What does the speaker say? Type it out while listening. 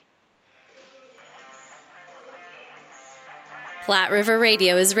Platte River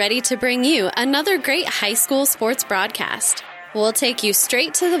Radio is ready to bring you another great high school sports broadcast. We'll take you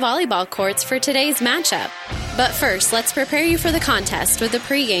straight to the volleyball courts for today's matchup. But first, let's prepare you for the contest with the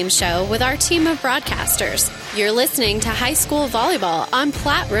pregame show with our team of broadcasters. You're listening to high school volleyball on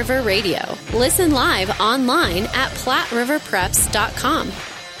Platte River Radio. Listen live online at PlatteRiverPreps.com.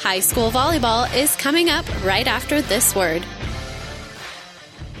 High school volleyball is coming up right after this word.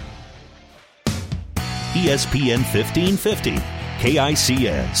 ESPN 1550,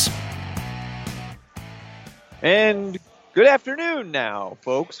 KICS. And good afternoon now,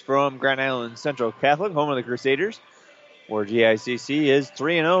 folks, from Grand Island Central Catholic, home of the Crusaders, where GICC is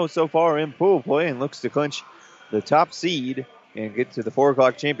 3-0 so far in pool play and looks to clinch the top seed and get to the 4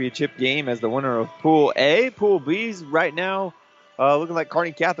 o'clock championship game as the winner of Pool A. Pool B's right now looking like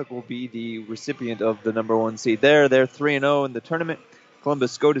Kearney Catholic will be the recipient of the number 1 seed there. They're 3-0 in the tournament.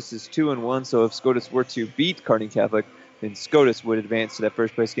 Columbus SCOTUS is 2-1, so if SCOTUS were to beat Kearney Catholic, then SCOTUS would advance to that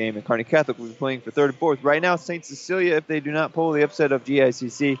first place game, and Kearney Catholic will be playing for 3rd and 4th. Right now, St. Cecilia, if they do not pull the upset of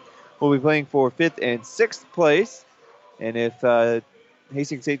GICC, will be playing for 5th and 6th place. And if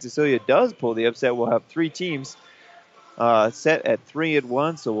Hastings St. Cecilia does pull the upset, we'll have 3 teams set at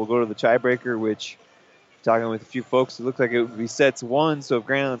 3-1, so we'll go to the tiebreaker, which, talking with a few folks, it looks like it would be sets 1, so if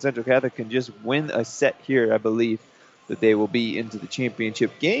Grand Island Central Catholic can just win a set here, I believe that they will be into the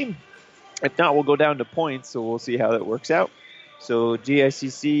championship game. If not, we'll go down to points, so we'll see how that works out. So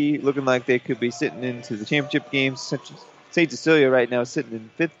GICC looking like they could be sitting into the championship game. St. Cecilia right now sitting in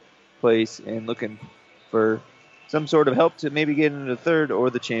 5th place and looking for some sort of help to maybe get into the 3rd or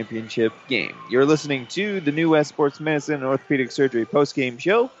the championship game. You're listening to the New West Sports Medicine and Orthopedic Surgery postgame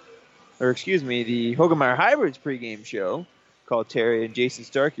show, the Hoegemeyer Hybrids pregame show, called Terry and Jason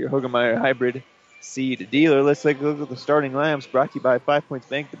Stark, your Hoegemeyer Hybrid seed dealer. Let's take a look at the starting lineups brought to you by 5 Points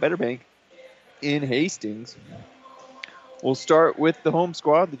Bank, the better bank in Hastings. We'll start with the home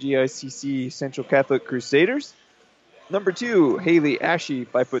squad, the GICC Central Catholic Crusaders. Number 2, Haley Ashe,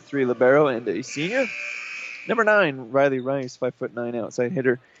 5'3" libero and a senior. Number 9, Riley Rice, 5'9" outside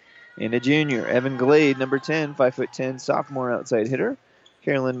hitter and a junior. Evan Glade, number 10, 5'10", sophomore outside hitter.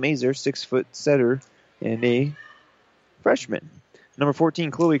 Carolyn Mazer, 6 foot setter and a freshman. Number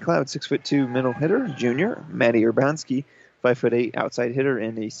 14, Chloe Cloud, 6'2", middle hitter, junior. Maddie Urbanski, 5'8", outside hitter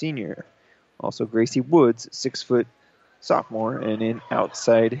and a senior. Also Gracie Woods, 6 foot sophomore and an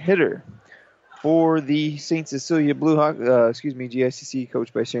outside hitter. For the St. Cecilia GICC,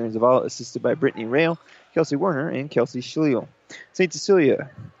 coached by Sharon Zavala, assisted by Brittany Rail, Kelsey Werner, and Kelsey Schleal. St. Cecilia,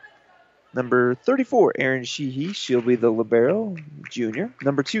 number 34, Erin Sheehy, she'll be the libero, junior.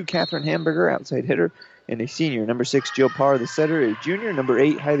 Number 2, Catherine Hamburger, outside hitter, and a senior. Number 6, Jill Parr, the setter, a junior. Number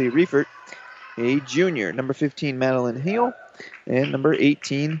 8, Hailey Riefert, a junior. Number 15, Madeline Hale, and number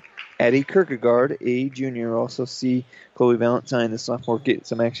 18, Addie Kierkegaard, a junior. Also see Chloe Valentine, the sophomore, get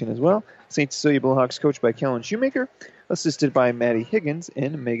some action as well. St. Cecilia Bullhawks coached by Kellen Shoemaker, assisted by Maddie Higgins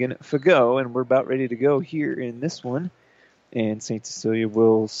and Megan Fagot. And we're about ready to go here in this one. And St. Cecilia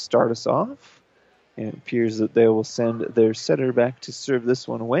will start us off. And it appears that they will send their setter back to serve this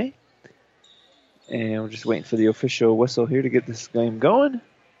one away. And we're just waiting for the official whistle here to get this game going.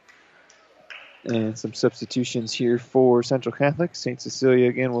 And some substitutions here for Central Catholic. St. Cecilia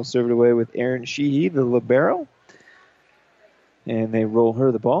again will serve it away with Erin Sheehy, the libero. And they roll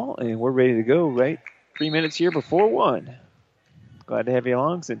her the ball, and we're ready to go right 3 minutes here before 1. Glad to have you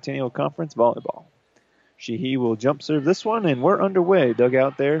along, Centennial Conference Volleyball. Sheehy will jump serve this one, and we're underway. Dug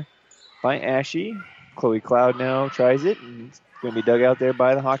out there by Ashe. Chloe Cloud now tries it, and it's going to be dug out there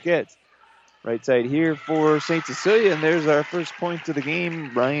by the Hawkettes. Right side here for St. Cecilia, and there's our first point of the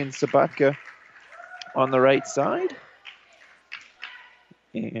game. Ryan Sabatka on the right side.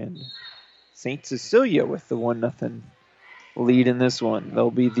 And St. Cecilia with the 1-0 lead in this one.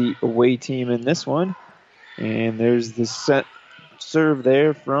 They'll be the away team in this one. And there's the set serve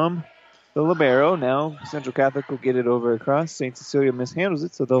there from the libero. Now Central Catholic will get it over across. St. Cecilia mishandles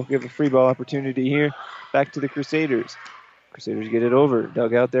it, so they'll give a free ball opportunity here back to the Crusaders. Crusaders get it over.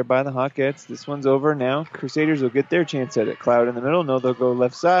 Dug out there by the Hawkettes. This one's over now. Crusaders will get their chance at it. Cloud in the middle. No, they'll go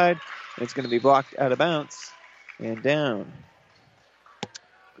left side. It's going to be blocked out of bounds and down.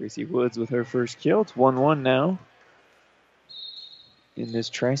 Gracie Woods with her first kill. It's 1-1 now in this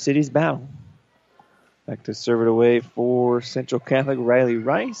Tri-Cities battle. Back to serve it away for Central Catholic, Riley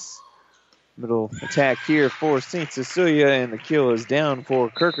Rice. Middle attack here for St. Cecilia, and the kill is down for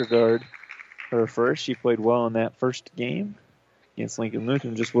Kierkegaard. Her first. She played well in that first game against Lincoln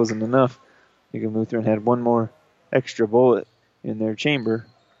Lutheran. Just wasn't enough. Lincoln Lutheran had one more extra bullet in their chamber.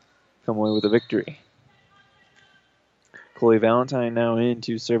 Come away with a victory. Chloe Valentine now in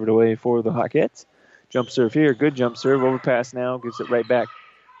to serve it away for the Hawkettes. Jump serve here. Good jump serve. Overpass now. Gives it right back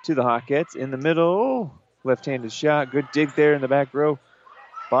to the Hawkettes. In the middle. Left-handed shot. Good dig there in the back row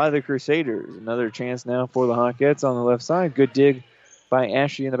by the Crusaders. Another chance now for the Hawkettes on the left side. Good dig by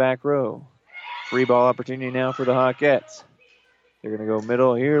Ashley in the back row. Free ball opportunity now for the Hawkettes. They're going to go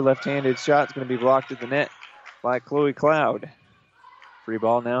middle here. Left-handed shot's going to be blocked at the net by Chloe Cloud. Free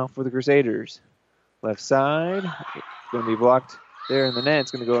ball now for the Crusaders. Left side. Going to be blocked there in the net.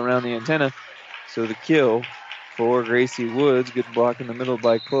 It's going to go around the antenna. So the kill for Gracie Woods. Good block in the middle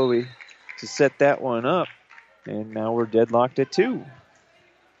by Chloe to set that one up. And now we're deadlocked at 2.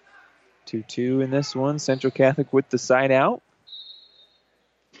 2-2 in this one. Central Catholic with the side out.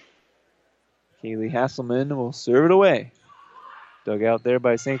 Kaylee Hasselman will serve it away. Dug out there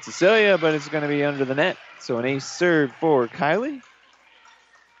by St. Cecilia, but it's going to be under the net. So an ace serve for Kylie.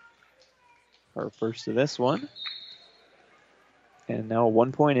 Her first of this one. And now a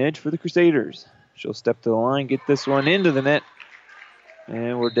 1-point edge for the Crusaders. She'll step to the line, get this one into the net.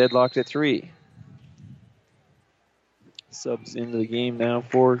 And we're deadlocked at 3. Subs into the game now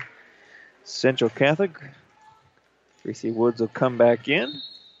for Central Catholic. Gracie Woods will come back in.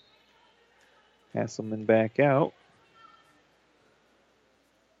 Hasselman back out.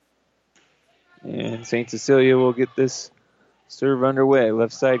 And St. Cecilia will get this serve underway.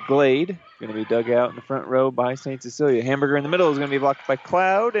 Left side Glade. Going to be dug out in the front row by St. Cecilia. Hamburger in the middle is going to be blocked by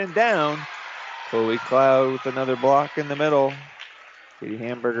Cloud and down. Chloe Cloud with another block in the middle. Katie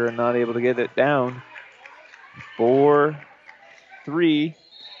Hamburger not able to get it down. 4-3.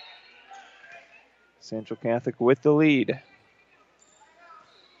 Central Catholic with the lead.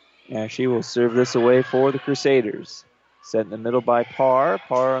 Ashley will serve this away for the Crusaders. Set in the middle by Parr.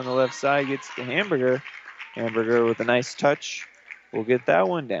 Parr on the left side gets to Hamburger. Hamburger with a nice touch will get that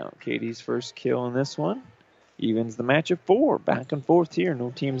one down. Katie's first kill in this one. Evens the match at 4. Back and forth here.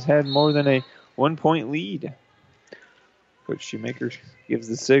 No team's had more than a 1-point lead. Coach Shoemaker gives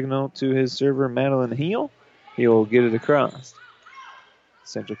the signal to his server, Madeline Heel. He'll get it across.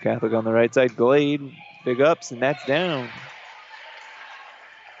 Central Catholic on the right side. Glade. Big ups, and that's down.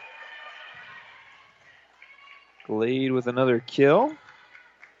 Glade with another kill.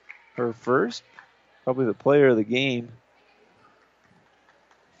 Her first. Probably the player of the game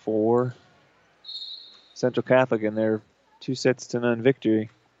for Central Catholic in their 2-0 victory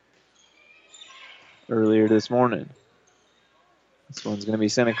earlier this morning. This one's going to be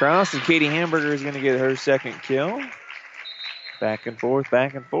sent across, and Katie Hamburger is going to get her second kill. Back and forth,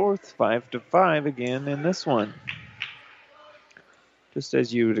 5-5 again in this one. Just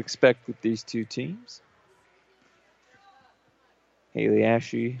as you would expect with these two teams. Haley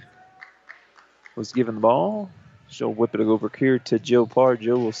Ashley was given the ball. She'll whip it over here to Jill Parr.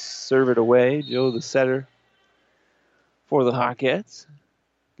 Jill will serve it away. Jill, the setter for the Hawkettes.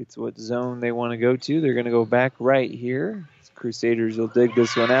 Gets what zone they want to go to. They're going to go back right here. Crusaders will dig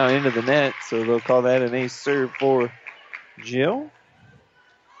this one out into the net, so they'll call that an ace serve for Jill.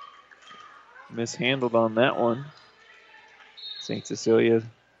 Mishandled on that one. St. Cecilia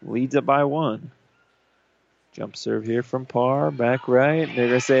leads it by 1. Jump serve here from Parr. Back right. They're going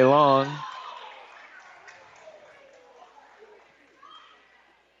to say long.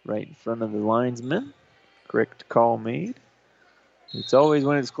 Right in front of the linesman. Correct call made. It's always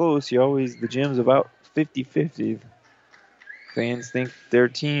when it's close, the gym's about 50-50. Fans think their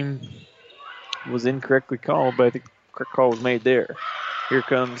team was incorrectly called, but I think the correct call was made there. Here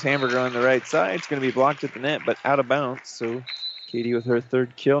comes Hamburger on the right side. It's going to be blocked at the net, but out of bounds. So Katie with her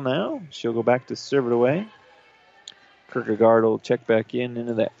third kill now. She'll go back to serve it away. Kierkegaard will check back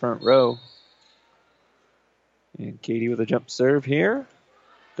into that front row. And Katie with a jump serve here.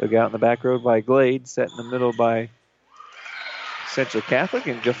 Dug out in the back row by Glade. Set in the middle by Central Catholic.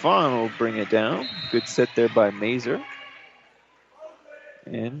 And Jaffon will bring it down. Good set there by Mazer.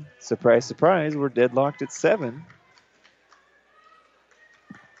 And surprise, surprise, we're deadlocked at 7.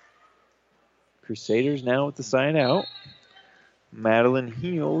 Crusaders now with the side out. Madeline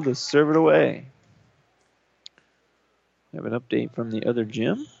Heel to serve it away. Have an update from the other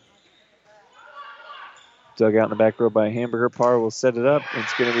gym. Dug out in the back row by Hamburger. Parr will set it up.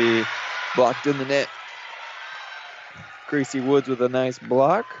 It's going to be blocked in the net. Gracie Woods with a nice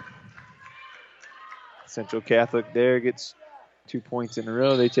block. Central Catholic there gets 2 points in a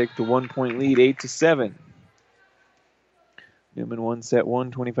row. They take the 1-point lead, 8-7. Newman won set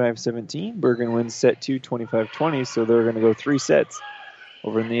 1, 25-17. Bergen wins set 2, 25-20. So they're going to go 3 sets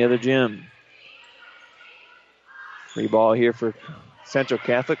over in the other gym. Free ball here for Central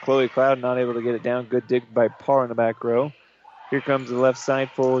Catholic. Chloe Cloud not able to get it down. Good dig by Parr in the back row. Here comes the left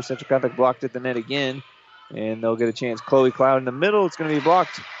side for Central Catholic. Blocked at the net again. And they'll get a chance. Chloe Cloud in the middle. It's going to be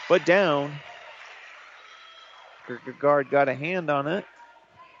blocked, but down. Kierkegaard got a hand on it,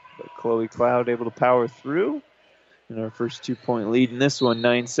 but Chloe Cloud able to power through. And our first 2-point lead in this one,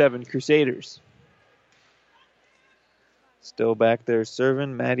 9-7 Crusaders. Still back there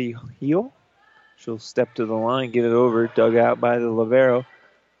serving, Maddie Heel. She'll step to the line, get it over, dug out by the libero.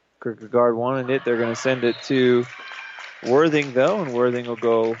 Kierkegaard wanted it. They're going to send it to Worthing, though, and Worthing will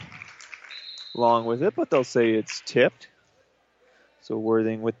go along with it, but they'll say it's tipped. So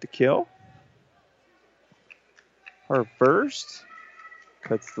Worthing with the kill. Her first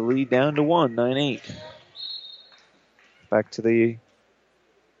cuts the lead down to 1, 9-8. Back to the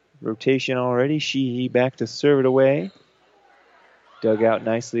rotation already. Sheehy back to serve it away. Dug out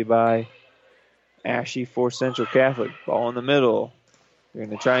nicely by Ashy for Central Catholic. Ball in the middle. They're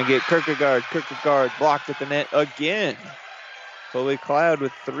going to try and get Kierkegaard. Kierkegaard blocked at the net again. Chloe Cloud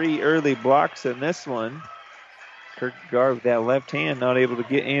with 3 early blocks in this one. Kierkegaard with that left hand not able to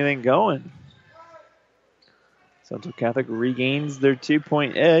get anything going. Central Catholic regains their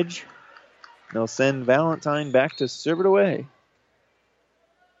 2-point edge. They'll send Valentine back to serve it away.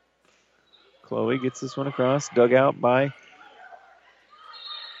 Chloe gets this one across, dug out by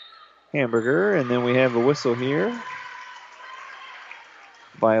Hamburger, and then we have a whistle here.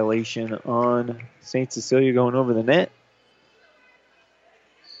 Violation on St. Cecilia going over the net.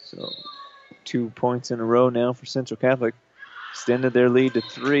 So 2 points in a row now for Central Catholic. Extended their lead to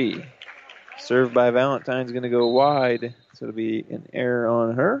 3. Served by Valentine's going to go wide, so it'll be an error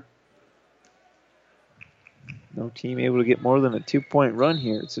on her. No team able to get more than a 2-point run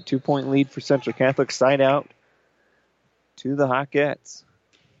here. It's a 2-point lead for Central Catholic. Side out to the Hawkettes.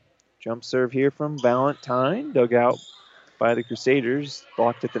 Jump serve here from Valentine. Dug out by the Crusaders.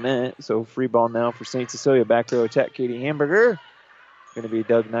 Blocked at the net. So free ball now for St. Cecilia. Back row attack, Katie Hamburger. Going to be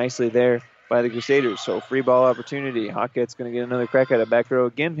dug nicely there by the Crusaders. So free ball opportunity. Hawkettes going to get another crack at it. Back row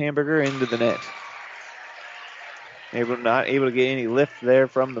again. Hamburger into the net. Not able to get any lift there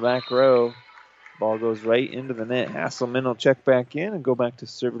from the back row. Ball goes right into the net. Hasselman will check back in and go back to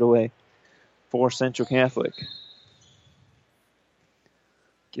serve it away for Central Catholic.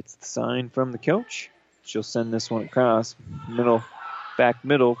 Gets the sign from the coach. She'll send this one across. Back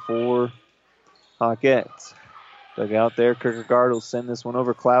middle for Hawkettes. Dug out there. Kierkegaard will send this one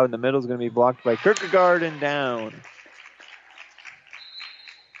over. Cloud in the middle is going to be blocked by Kierkegaard and down.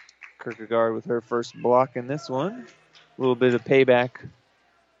 Kierkegaard with her first block in this one. A little bit of payback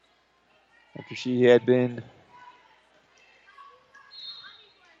after she had been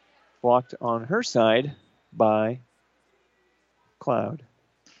blocked on her side by Cloud.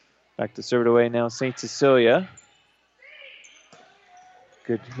 Back to serve it away now, St. Cecilia.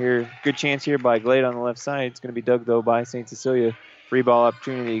 Good chance here by Glade on the left side. It's going to be dug, though, by St. Cecilia. Free ball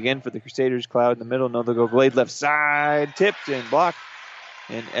opportunity again for the Crusaders. Cloud in the middle. No, they'll go Glade left side. Tipped and blocked.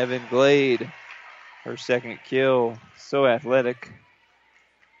 And Evan Glade, her second kill. So athletic.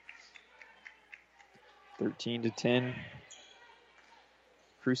 13-10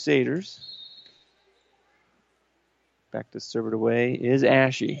 Crusaders. Back to serve it away is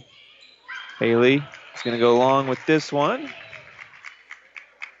Ashy. Haley is going to go along with this one.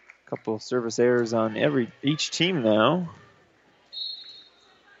 Couple of service errors on each team now.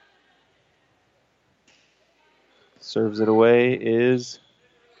 Serves it away is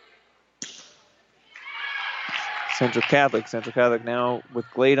Central Catholic. Central Catholic now with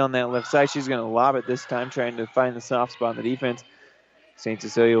Glade on that left side. She's going to lob it this time, trying to find the soft spot in the defense. St.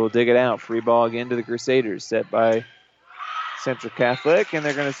 Cecilia will dig it out. Free ball again to the Crusaders, set by Central Catholic, and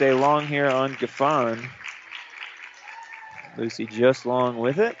they're going to say long here on Gaffon. Lucy just long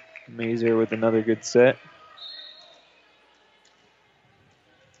with it. Mazer with another good set.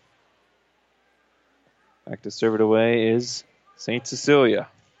 Back to serve it away is St. Cecilia.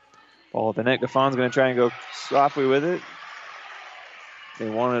 Ball at the net. Gaffon's going to try and go softly with it. They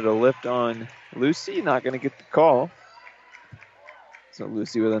wanted a lift on Lucy. Not going to get the call. So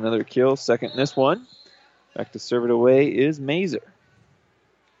Lucy with another kill. Second in this one. Back to serve it away is Mazer.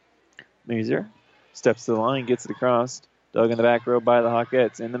 Mazer steps to the line, gets it across. Dug in the back row by the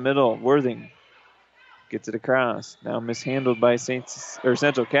Hawkettes. In the middle, Worthing gets it across. Now mishandled by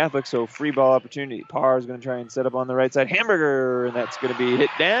Central Catholic, so free ball opportunity. Parr is going to try and set up on the right side. Hamburger, and that's going to be hit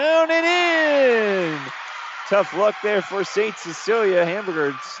down and in. Tough luck there for St. Cecilia.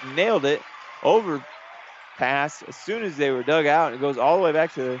 Hamburger nailed it. Overpass as soon as they were dug out. It goes all the way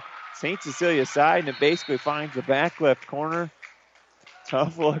back to St. Cecilia's side, and it basically finds the back left corner.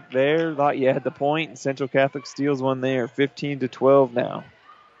 Tough luck there. Thought you had the point, and Central Catholic steals one there. 15-12 now.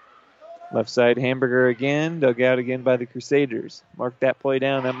 Left side, Hamburger again. Dug out again by the Crusaders. Mark that play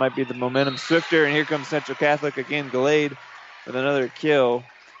down. That might be the momentum swifter. And here comes Central Catholic again. Glade with another kill.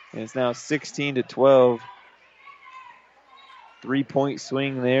 And it's now 16-12. 3-point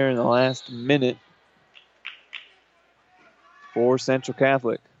swing there in the last minute for Central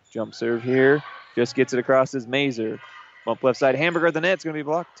Catholic. Jump serve here. Just gets it across as Mazer. Bump left side. Hamburger at the net. It's going to be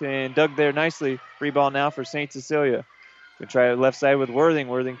blocked and dug there nicely. Free ball now for St. Cecilia. Going to try left side with Worthing.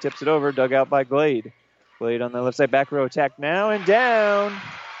 Worthing tips it over. Dug out by Glade. Glade on the left side. Back row attack now and down.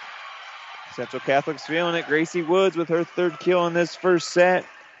 Central Catholic's feeling it. Gracie Woods with her third kill in this first set.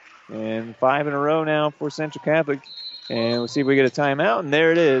 And 5 in a row now for Central Catholic. And we'll see if we get a timeout. And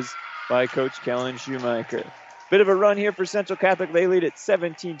there it is by Coach Kellen Schumacher. Bit of a run here for Central Catholic. They lead at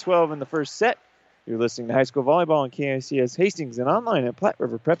 17-12 in the first set. You're listening to High School Volleyball on KICS Hastings and online at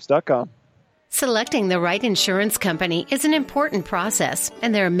PlatteRiverPreps.com. Selecting the right insurance company is an important process,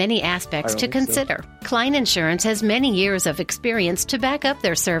 and there are many aspects to consider. Klein Insurance has many years of experience to back up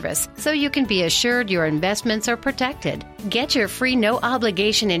their service, so you can be assured your investments are protected. Get your free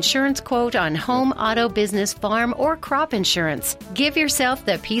no-obligation insurance quote on home, auto, business, farm, or crop insurance. Give yourself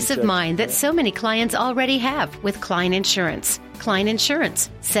the peace of mind that so many clients already have with Klein Insurance. Klein Insurance,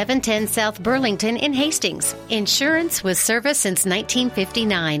 710 South Burlington in Hastings. Insurance with service since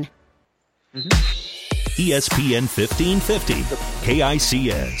 1959. ESPN 1550,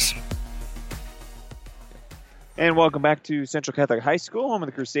 KICS. And welcome back to Central Catholic High School, home of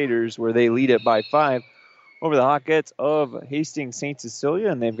the Crusaders, where they lead it by 5 over the Hawkettes of Hastings St. Cecilia.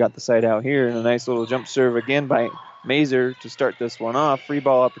 And they've got the side out here. And a nice little jump serve again by Mazer to start this one off. Free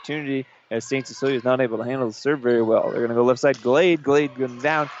ball opportunity as St. Cecilia is not able to handle the serve very well. They're going to go left side. Glade going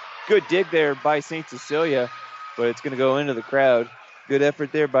down. Good dig there by St. Cecilia, but it's going to go into the crowd. Good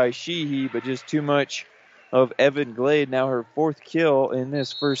effort there by Sheehy, but just too much of Evan Glade. Now her 4th kill in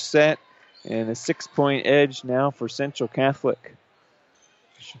this first set, and a 6-point edge now for Central Catholic.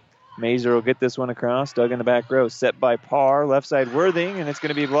 Mazer will get this one across. Dug in the back row. Set by Parr. Left side Worthing, and it's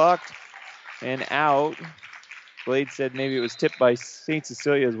going to be blocked and out. Glade said maybe it was tipped by St.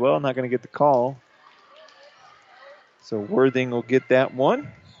 Cecilia as well. Not going to get the call. So Worthing will get that one.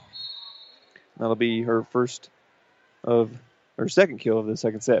 That'll be her second kill of the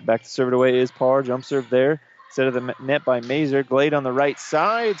second set. Back to serve it away is Parr. Jump serve there. Set of the net by Mazer. Glade on the right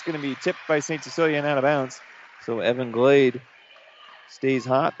side. It's going to be tipped by St. Cecilia and out of bounds. So Evan Glade stays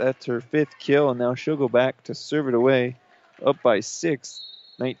hot. That's her 5th kill, and now she'll go back to serve it away. Up by 6,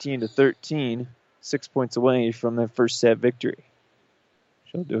 19-13. 6 points away from the first set victory.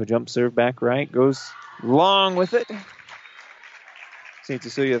 She'll do a jump serve back right. Goes long with it. St.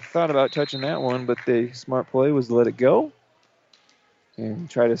 Cecilia thought about touching that one, but the smart play was to let it go and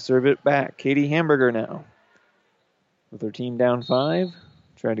try to serve it back. Katie Hamburger now with her team down 5.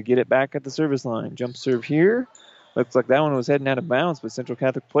 Trying to get it back at the service line. Jump serve here. Looks like that one was heading out of bounds, but Central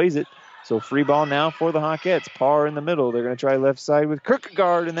Catholic plays it. So free ball now for the Hawkettes. Parr in the middle. They're going to try left side with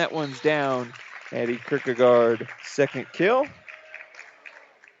Kierkegaard, and that one's down. Addie Kierkegaard, 2nd kill.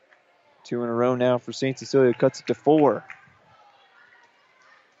 2 in a row now for St. Cecilia. Cuts it to 4.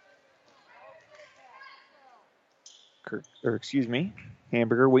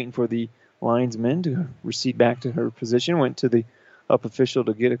 Hamburger waiting for the linesman to recede back to her position. Went to the up official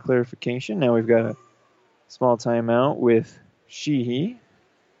to get a clarification. Now we've got a small timeout with Sheehy.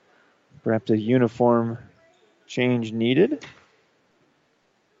 Perhaps a uniform change needed.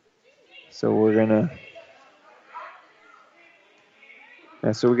 So we're going to...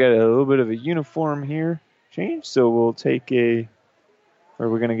 So we got a little bit of a uniform here change. So we'll we're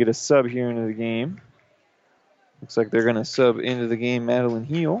going to get a sub here into the game. Looks like they're going to sub into the game Madeline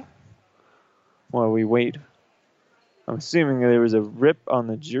Heel while we wait. I'm assuming there was a rip on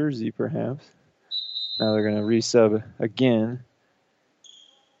the jersey, perhaps. Now they're going to resub again.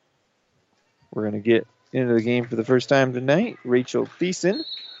 We're going to get into the game for the first time tonight. Rachel Thiessen,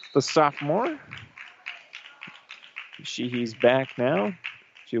 the sophomore. She's back now.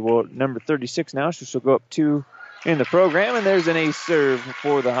 She will number 36 now. She'll go up 2 in the program. And there's an ace serve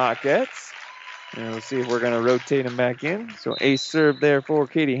for the Hawkettes. And we'll see if we're going to rotate them back in. So ace serve there for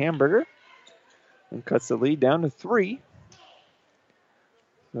Katie Hamburger. And cuts the lead down to 3.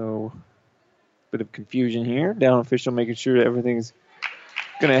 So bit of confusion here. Down official making sure that everything's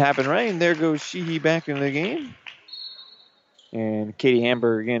going to happen right. And there goes Sheehy back into the game. And Katie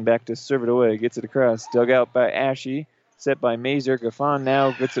Hamburger again back to serve it away. Gets it across. Dug out by Ashe. Set by Mazer. Gaffon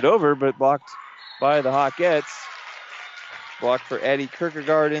now gets it over, but blocked by the Hawkettes. Blocked for Addie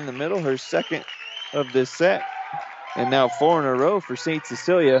Kierkegaard in the middle. Her 2nd of this set. And now 4 in a row for St.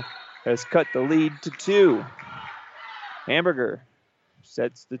 Cecilia. Has cut the lead to 2. Hamburger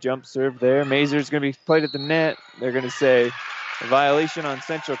sets the jump serve there. Mazer's going to be played at the net. They're going to say a violation on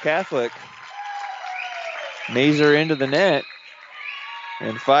Central Catholic. Mazer into the net.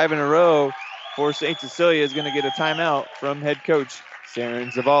 And 5 in a row for St. Cecilia is going to get a timeout from head coach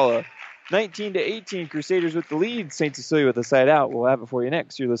Saren Zavala. 19-18, Crusaders with the lead. St. Cecilia with the side out. We'll have it for you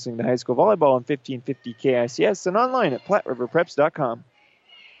next. You're listening to High School Volleyball on 1550 KICS and online at PlatteRiverPreps.com.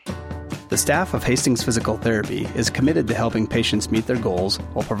 The staff of Hastings Physical Therapy is committed to helping patients meet their goals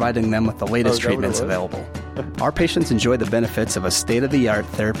while providing them with the latest treatments available. Our patients enjoy the benefits of a state-of-the-art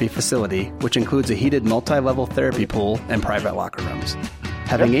therapy facility, which includes a heated multi-level therapy pool and private locker rooms.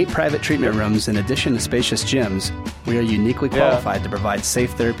 Having 8 private treatment rooms in addition to spacious gyms, we are uniquely qualified to provide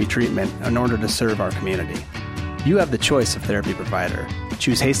safe therapy treatment in order to serve our community. You have the choice of therapy provider.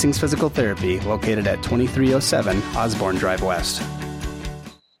 Choose Hastings Physical Therapy, located at 2307 Osborne Drive West.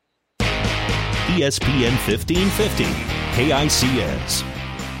 ESPN 1550, KICS.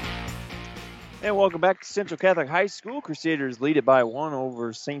 And welcome back to Central Catholic High School. Crusaders lead it by 1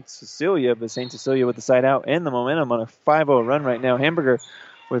 over St. Cecilia, but St. Cecilia with the side out and the momentum on a 5-0 run right now. Hamburger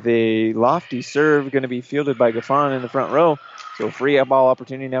with a lofty serve, going to be fielded by Gaffon in the front row. So free ball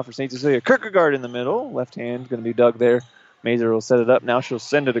opportunity now for St. Cecilia. Kierkegaard in the middle. Left hand going to be dug there. Mazer will set it up. Now she'll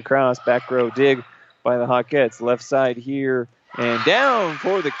send it across. Back row dig by the Hawkettes. Left side here and down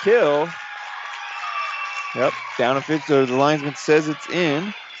for the kill. Yep, down a 50. So the linesman says it's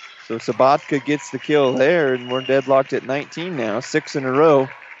in. So Sabatka gets the kill there, and we're deadlocked at 19 now. 6 in a row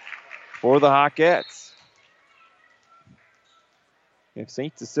for the Hawkettes. If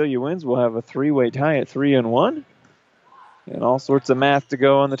St. Cecilia wins, we'll have a 3-way tie at 3-1. And all sorts of math to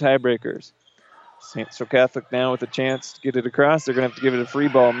go on the tiebreakers. Central Catholic now with a chance to get it across. They're going to have to give it a free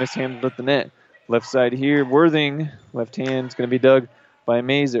ball. Mishandled at the net. Left side here, Worthing. Left hand's going to be dug by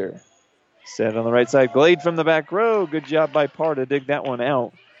Mazer. Set on the right side. Glade from the back row. Good job by Parr to dig that one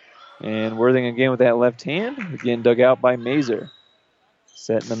out. And Worthing again with that left hand. Again dug out by Mazer.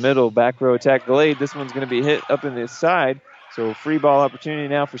 Set in the middle. Back row attack. Glade. This one's going to be hit up in the side. So free ball opportunity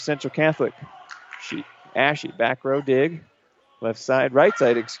now for Central Catholic. Ashy. Back row dig. Left side. Right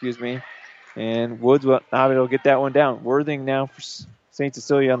side, excuse me. And Woods will get that one down. Worthing now for St.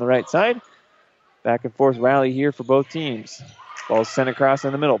 Cecilia on the right side. Back and forth rally here for both teams. Ball sent across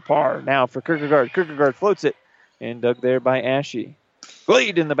in the middle. Parr now for Kierkegaard. Kierkegaard floats it. And dug there by Ashy.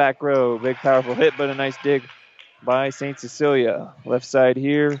 Glade in the back row. Big powerful hit, but a nice dig by St. Cecilia. Left side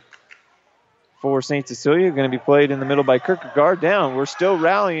here for St. Cecilia. Going to be played in the middle by Kierkegaard. Down. We're still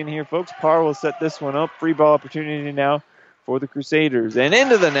rallying here, folks. Parr will set this one up. Free ball opportunity now for the Crusaders. And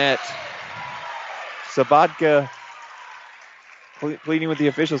into the net. Sabatka pleading with the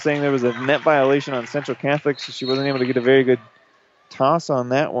officials, saying there was a net violation on Central Catholic, so she wasn't able to get a very good toss on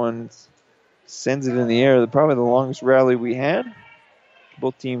that one. Sends it in the air. Probably the longest rally we had.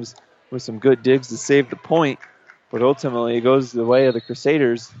 Both teams with some good digs to save the point, but ultimately it goes the way of the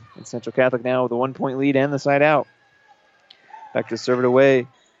Crusaders. And Central Catholic now with a 1-point lead and the side out. Back to serve it away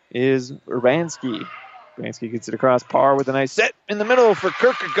is Urbanski. Urbanski gets it across. Parr with a nice set in the middle for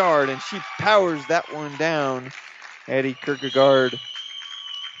Kierkegaard, and she powers that one down. Addie Kierkegaard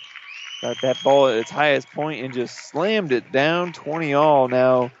got that ball at its highest point and just slammed it down. 20-all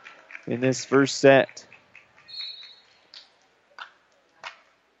now in this first set.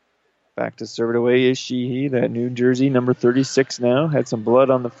 Back to serve it away is Sheehy, that New Jersey, number 36 now. Had some blood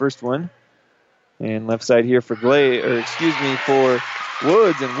on the first one. And left side here for for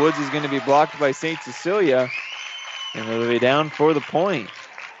Woods. And Woods is going to be blocked by St. Cecilia. And they'll be down for the point.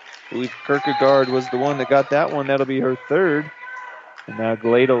 I believe Kierkegaard was the one that got that one. That'll be her third. And now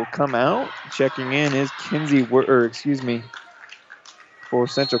Glade will come out. Checking in is for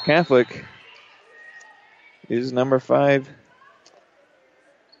Central Catholic is number 5,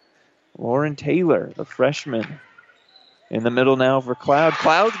 Lauren Taylor, the freshman. In the middle now for Cloud.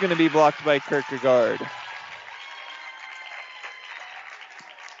 Cloud's going to be blocked by Kierkegaard.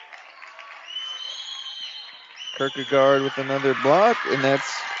 Kierkegaard with another block, and that's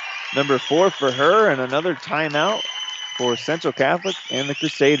number 4 for her, and another timeout for Central Catholic and the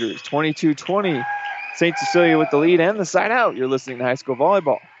Crusaders. 22-20, St. Cecilia with the lead and the side out. You're listening to High School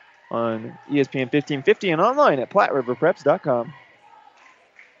Volleyball on ESPN 1550 and online at PlatteRiverPreps.com.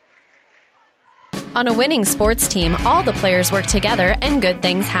 On a winning sports team, all the players work together and good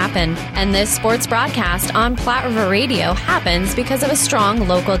things happen. And this sports broadcast on Platte River Radio happens because of a strong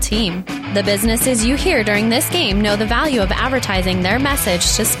local team. The businesses you hear during this game know the value of advertising their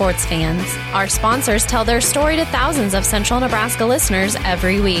message to sports fans. Our sponsors tell their story to thousands of Central Nebraska listeners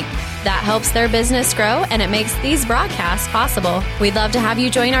every week. That helps their business grow, and it makes these broadcasts possible. We'd love to have you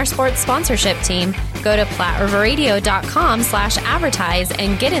join our sports sponsorship team. Go to PlatteRiverRadio.com/advertise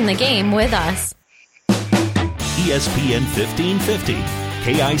and get in the game with us. ESPN 1550,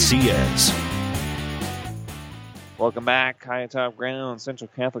 KICS. Welcome back, high atop Grand Island Central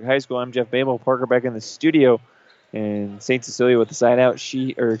Catholic High School. I'm Jeff Babel. Parker back in the studio. And St. Cecilia with the side out.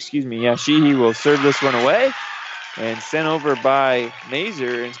 Sheehy will serve this one away. And sent over by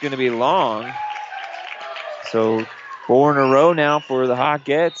Mazer. It's going to be long. So 4 in a row now for the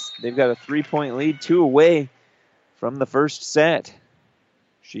Hawkettes. They've got a 3-point lead, 2 away from the first set.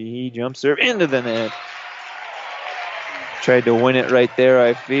 Sheehy jump serve into the net. Tried to win it right there,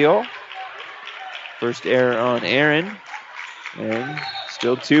 I feel. First error on Aaron. And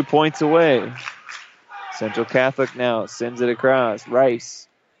still 2 points away. Central Catholic now sends it across. Rice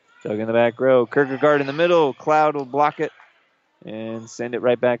dug in the back row. Kierkegaard in the middle. Cloud will block it and send it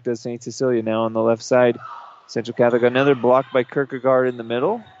right back to St. Cecilia now on the left side. Central Catholic, another block by Kierkegaard in the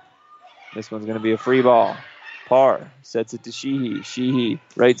middle. This one's going to be a free ball. Parr sets it to Sheehy. Sheehy,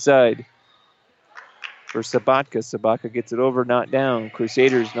 right side for Sabatka. Sabatka gets it over, not down.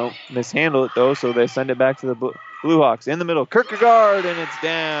 Crusaders don't mishandle it, though, so they send it back to the Blue Hawks. In the middle, Kierkegaard, and it's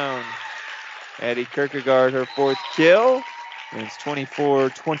down. Addie Kierkegaard, her 4th kill. And it's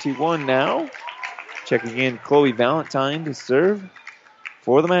 24-21 now. Checking in Chloe Valentine to serve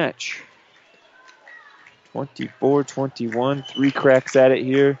for the match. 24-21, 3 cracks at it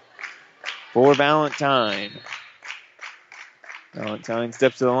here for Valentine. Valentine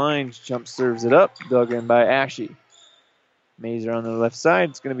steps to the line, jump serves it up, dug in by Ashe. Mazer on the left side.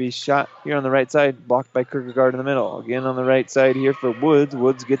 It's going to be shot here on the right side, blocked by Kierkegaard in the middle. Again on the right side here for Woods.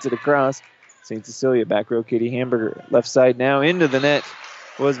 Woods gets it across. St. Cecilia, back row, Katie Hamburger. Left side now, into the net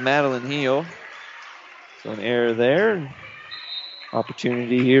was Madeline Heel. So an error there.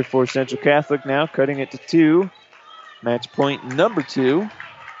 Opportunity here for Central Catholic now, cutting it to 2. Match point number 2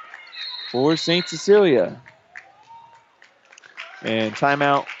 for St. Cecilia. And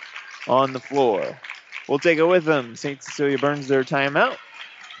timeout on the floor. We'll take it with them. St. Cecilia burns their timeout.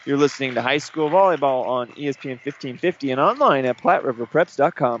 You're listening to High School Volleyball on ESPN 1550 and online at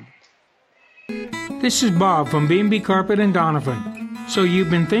PlatteRiverPreps.com. This is Bob from B&B Carpet and Donovan. So you've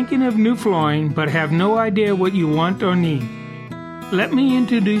been thinking of new flooring but have no idea what you want or need. Let me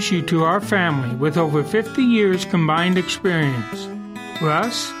introduce you to our family with over 50 years combined experience.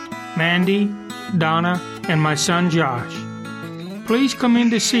 Russ, Mandy, Donna, and my son Josh. Please come in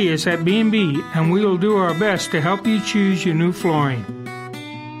to see us at B&B and we will do our best to help you choose your new flooring.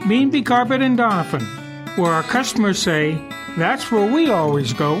 B&B Carpet and Donovan, where our customers say, that's where we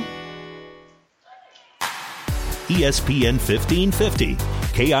always go. ESPN 1550,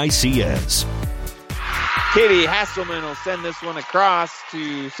 KICS. Katie Hasselman will send this one across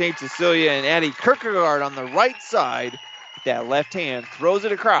to St. Cecilia, and Addie Kierkegaard on the right side with that left hand throws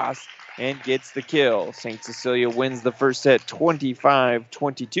it across and gets the kill. St. Cecilia wins the first set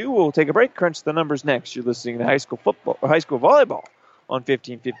 25-22. We'll take a break, crunch the numbers next. You're listening to High School Volleyball on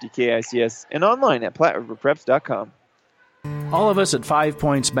 1550 KICS and online at PlatteRiverPreps.com. All of us at 5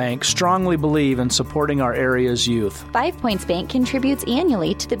 Points Bank strongly believe in supporting our area's youth. 5 Points Bank contributes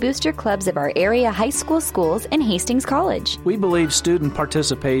annually to the booster clubs of our area high school schools and Hastings College. We believe student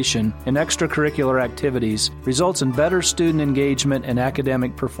participation in extracurricular activities results in better student engagement and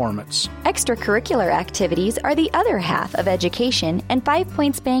academic performance. Extracurricular activities are the other half of education, and 5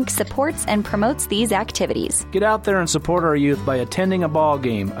 Points Bank supports and promotes these activities. Get out there and support our youth by attending a ball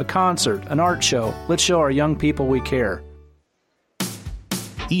game, a concert, an art show. Let's show our young people we care.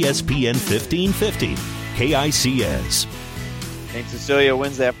 ESPN 1550, KICS. St. Cecilia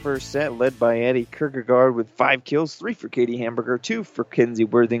wins that first set, led by Addie Kierkegaard with 5 kills, 3 for Katie Hamburger, 2 for Kenzie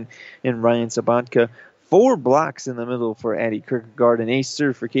Worthing and Ryan Sabatka. 4 blocks in the middle for Addie Kierkegaard, an ace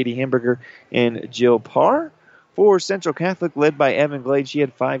serve for Katie Hamburger and Jill Parr. For Central Catholic, led by Evan Glade, she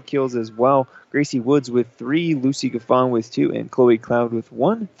had 5 kills as well. Gracie Woods with 3, Lucy Gaffon with 2, and Chloe Cloud with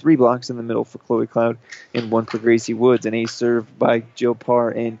 1. 3 blocks in the middle for Chloe Cloud and 1 for Gracie Woods. An ace served by Jill Parr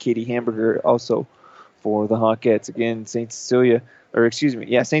and Katie Hamburger also for the Hawkettes. Again, St. Cecilia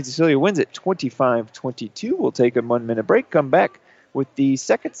wins it 25-22. We'll take a 1-minute break, come back with the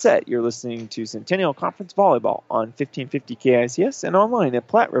second set. You're listening to Centennial Conference Volleyball on 1550 KICS and online at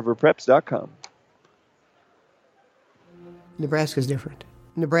PlatteRiverPreps.com. Nebraska is different.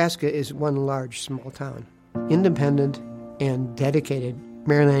 Nebraska is one large small town, independent and dedicated.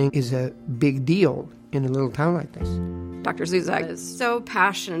 Maryland is a big deal in a little town like this. Dr. Zuzak is so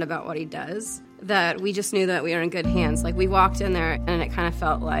passionate about what he does that we just knew that we were in good hands. Like, we walked in there and it kind of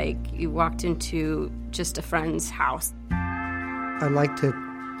felt like you walked into just a friend's house. I like to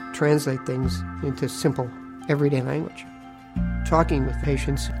translate things into simple, everyday language. Talking with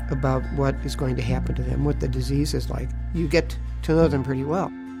patients about what is going to happen to them, what the disease is like, you get to know them pretty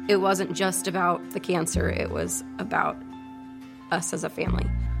well. It wasn't just about the cancer, it was about us as a family.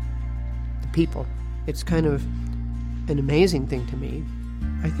 The people. It's kind of an amazing thing to me.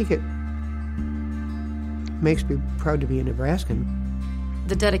 I think it makes me proud to be a Nebraskan.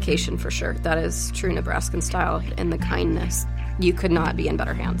 The dedication, for sure. That is true Nebraskan style, and the kindness. You could not be in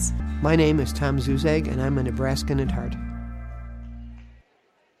better hands. My name is Tom Zuzag, and I'm a Nebraskan at heart.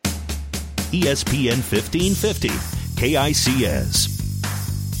 ESPN 1550, KICS.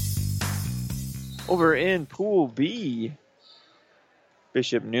 Over in Pool B,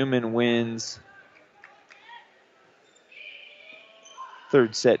 Bishop Neumann wins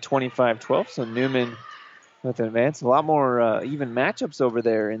third set 25-12. So Neumann with an advance. A lot more even matchups over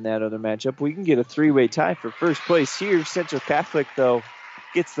there in that other matchup. We can get a three-way tie for first place here. Central Catholic, though,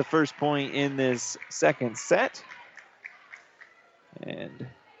 gets the first point in this second set. And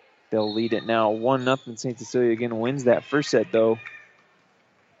they'll lead it now 1-0. St. Cecilia again wins that first set, though.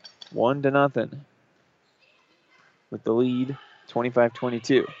 1-0 with the lead,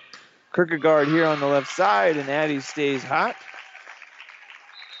 25-22. Kierkegaard here on the left side, and Addie stays hot.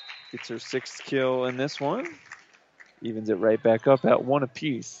 Gets her sixth kill in this one. Evens it right back up at 1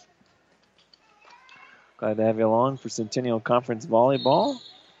 apiece. Glad to have you along for Centennial Conference Volleyball.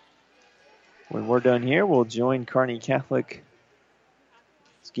 When we're done here, we'll join Kearney Catholic's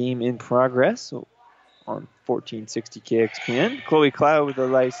game in progress on 1460 KXPN. Chloe Cloud with a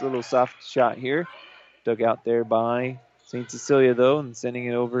nice little soft shot here. Dug out there by St. Cecilia, though, and sending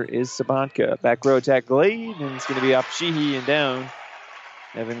it over is Sabatka. Back row attack Glade, and it's going to be off Sheehy and down.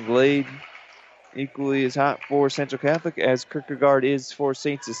 Evan Glade equally as hot for Central Catholic as Kierkegaard is for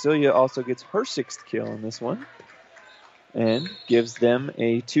St. Cecilia. Also gets her sixth kill in this one and gives them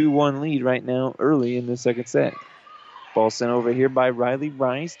a 2-1 lead right now early in the second set. Ball sent over here by Riley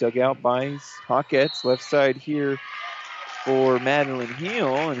Rice, dug out by Hawkettes. Left side here for Madeline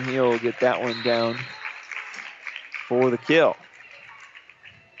Heel, and Heel will get that one down for the kill.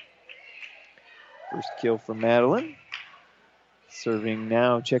 First kill for Madeline. Serving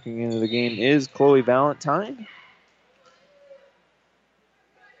now, checking into the game is Chloe Valentine.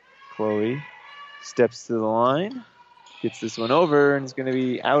 Chloe steps to the line, gets this one over, and it's going to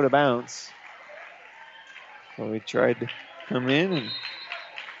be out of bounds. Chloe tried to come in and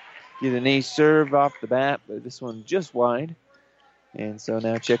get an ace serve off the bat, but this one just wide. And so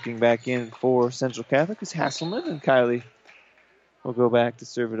now checking back in for Central Catholic is Hasselman, and Kylie will go back to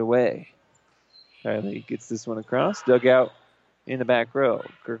serve it away. Kylie gets this one across, dug out in the back row.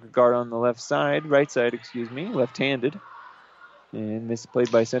 Kierkegaard on the right side, left-handed. And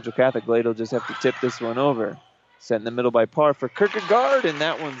misplayed by Central Catholic. Glade will just have to tip this one over. Set in the middle by Parr for Kierkegaard, and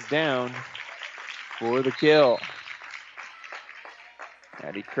that one's down for the kill.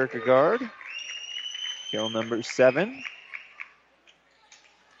 Addie Kierkegaard, kill number 7.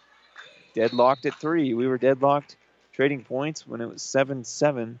 Deadlocked at 3. We were deadlocked trading points when it was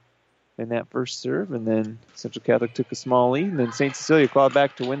 7-7 in that first serve, and then Central Catholic took a small lead, and then St. Cecilia clawed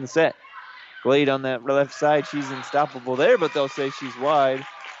back to win the set. Glade on that left side, she's unstoppable there, but they'll say she's wide.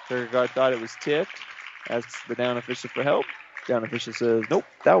 Kierkegaard thought it was tipped. Asks the down official for help. Down official says, nope,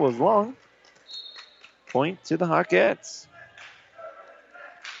 that was long. Point to the Hawkettes.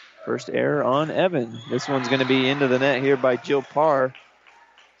 First error on Evan. This one's going to be into the net here by Jill Parr.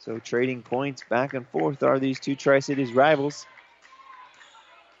 So trading points back and forth are these two Tri-Cities rivals.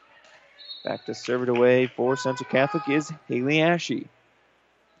 Back to serve it away for Central Catholic is Haley Ashe.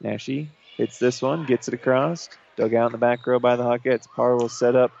 Ashe hits this one, gets it across. Dug out in the back row by the Hawkettes. Parr will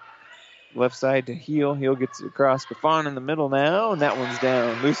set up left side to Heel. Heel gets it across. Gaffon in the middle now, and that one's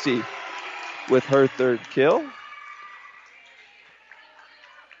down. Lucy with her third kill.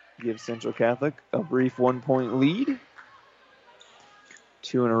 Gives Central Catholic a brief 1-point lead.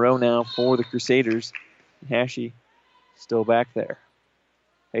 2 in a row now for the Crusaders. Ashe still back there.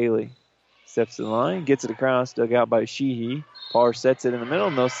 Haley steps to the line, gets it across, dug out by Sheehy. Parr sets it in the middle,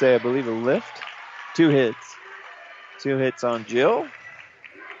 and they'll say, I believe, a lift. 2 hits. 2 hits on Jill.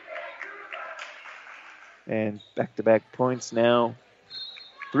 And back-to-back points now.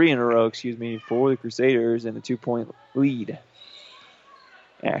 3 in a row, for the Crusaders, and a 2-point lead.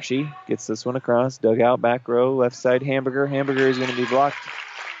 Ashe gets this one across, dug out back row, left side Hamburger. Hamburger is going to be blocked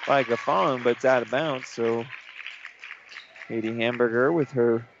by Gaffon, but it's out of bounds, so Katie Hamburger with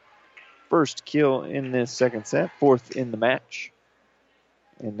her first kill in this second set, 4th in the match.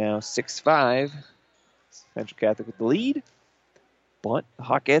 And now 6-5. Central Catholic with the lead. But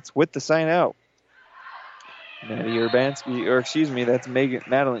Hawkettes with the sign out. Maddie Urbanski, that's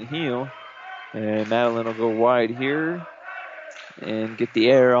Madeline Heel. And Madeline will go wide here and get the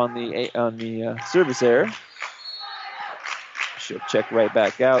error on the service error. She'll check right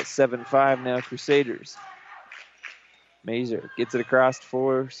back out. 7-5 now Crusaders. Mazer gets it across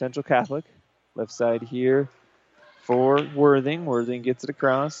for Central Catholic. Left side here for Worthing. Worthing gets it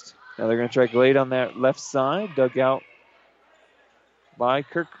across. Now they're going to try Glade on that left side. Dug out by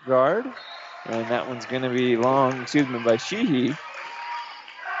Kierkegaard. And that one's going to be long, by Sheehy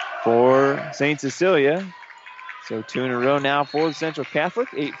for St. Cecilia. So 2 in a row now for the Central Catholic.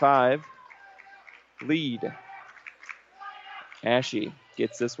 8-5 lead. Ashe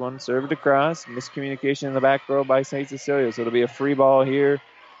gets this one served across. Miscommunication in the back row by St. Cecilia. So it'll be a free ball here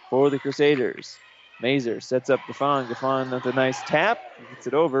for the Crusaders. Mazer sets up Gaffon. Gaffon with a nice tap. Gets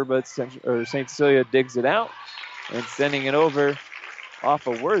it over, but St. Cecilia digs it out. And sending it over off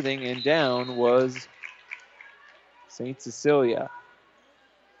of Worthing, and down was St. Cecilia.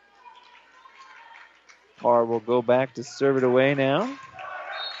 Parr will go back to serve it away now.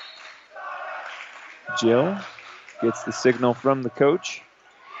 Jill gets the signal from the coach.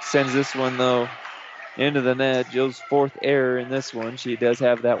 Sends this one, though, into the net. Jill's 4th error in this one. She does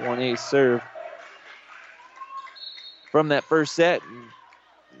have that 1-ace serve from that first set.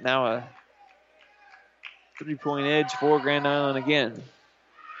 Now a 3-point edge for Grand Island again.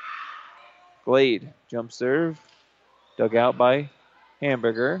 Glade, jump serve, dug out by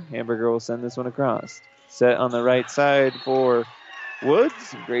Hamburger. Hamburger will send this one across. Set on the right side for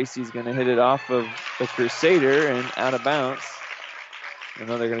Woods. Gracie's going to hit it off of the Crusader and out of bounds. I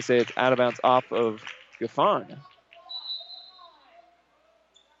know they're going to say it's out of bounds off of Gaffon.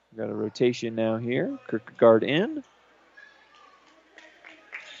 Got a rotation now here. Kierkegaard in.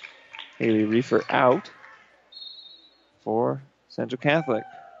 Haley Reefer out for Central Catholic.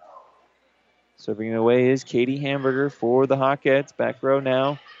 Serving it away is Katie Hamburger for the Hawkettes. Back row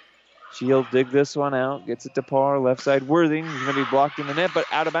now. She'll dig this one out. Gets it to Parr. Left side Worthing. He's going to be blocked in the net, but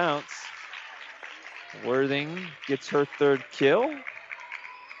out of bounds. Worthing gets her 3rd kill.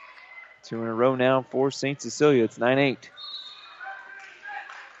 2 in a row now for St. Cecilia. It's 9-8.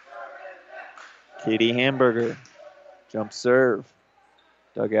 Katie Hamburger. Jump serve.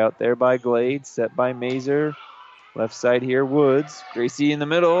 Dug out there by Glade. Set by Mazer. Left side here, Woods. Gracie in the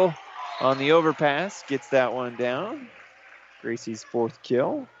middle on the overpass. Gets that one down. Gracie's 4th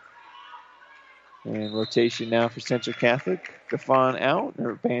kill. And rotation now for Central Catholic. Gaffon out.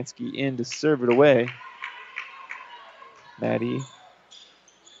 Urbanski in to serve it away. Maddie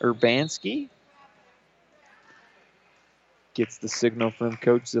Urbanski gets the signal from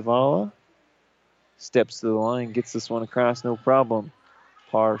Coach Zavala. Steps to the line. Gets this one across. No problem.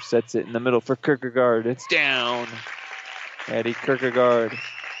 Parr sets it in the middle for Kierkegaard. It's down. Maddie Kierkegaard.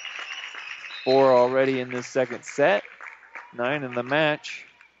 4 already in this second set. 9 in the match.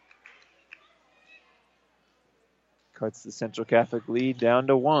 Cuts the Central Catholic lead down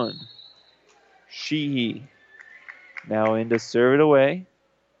to 1. Sheehy now in to serve it away.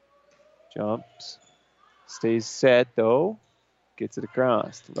 Jumps. Stays set, though. Gets it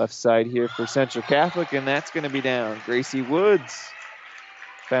across. Left side here for Central Catholic, and that's going to be down. Gracie Woods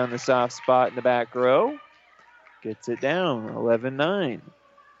found the soft spot in the back row. Gets it down. 11-9.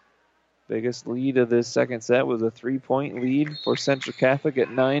 Biggest lead of this second set was a 3-point lead for Central Catholic at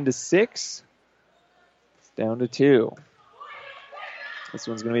 9-6. Down to 2. This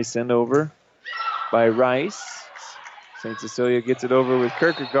one's going to be sent over by Rice. St. Cecilia gets it over with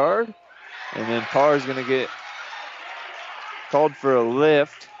Kierkegaard. And then Parr is going to get called for a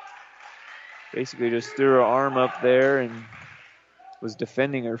lift. Basically just threw her arm up there and was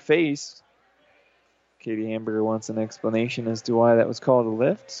defending her face. Katie Hamburger wants an explanation as to why that was called a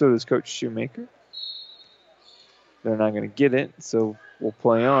lift. So does Coach Shoemaker. They're not going to get it, so we'll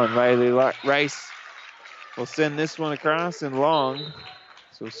play on. Riley Rice will send this one across and long.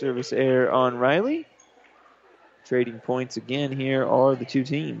 So service error on Riley. Trading points again here are the two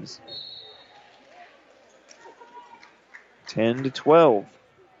teams. 10-12.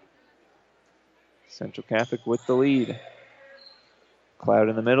 Central Catholic with the lead. Cloud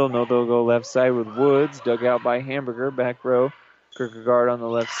in the middle. No, they'll go left side with Woods. Dug out by Hamburger. Back row. Kierkegaard on the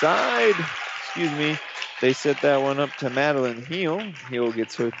left side. Excuse me. They set that one up to Madeline Heel. Heel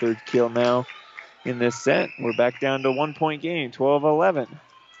gets her 3rd kill now in this set. We're back down to 1-point game. 12-11.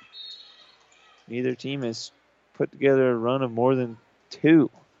 Neither team has put together a run of more than 2.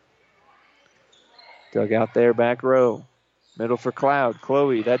 Dug out there. Back row. Middle for Cloud.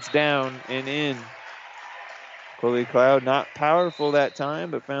 Chloe. That's down and in. Chloe Cloud not powerful that time,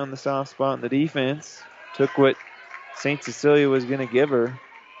 but found the soft spot in the defense. Took what St. Cecilia was going to give her.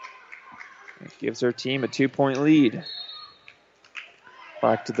 It gives her team a 2-point lead.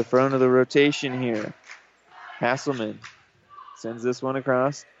 Back to the front of the rotation here. Hasselman sends this one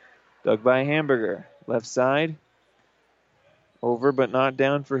across. Dug by Hamburger. Left side. Over but not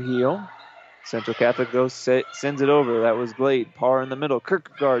down for Heel. Central Catholic goes, sends it over. That was Glade. Parr in the middle.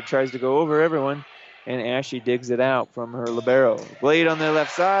 Kierkegaard tries to go over everyone. And Ashley digs it out from her libero. Glade on the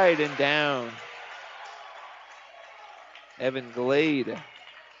left side and down. Evan Glade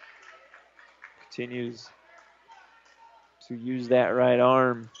continues to use that right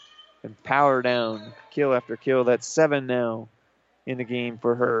arm and power down. Kill after kill. That's 7 now in the game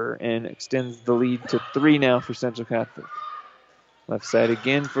for her and extends the lead to 3 now for Central Catholic. Left side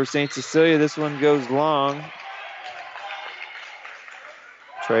again for St. Cecilia. This one goes long.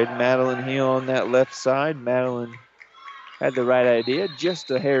 Tried Madeline Heel on that left side. Madeline had the right idea, just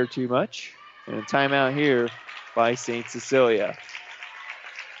a hair too much. And a timeout here by St. Cecilia.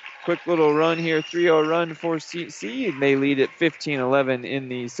 Quick little run here, 3-0 run for CC. They lead at 15-11 in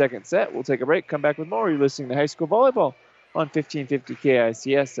the second set. We'll take a break, come back with more. You're listening to High School Volleyball on 1550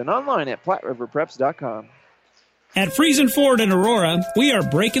 KICS and online at PlatteRiverPreps.com. At Friesen Ford in Aurora, we are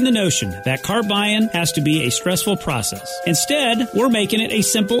breaking the notion that car buying has to be a stressful process. Instead, we're making it a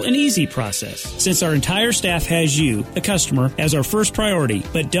simple and easy process, since our entire staff has you, the customer, as our first priority.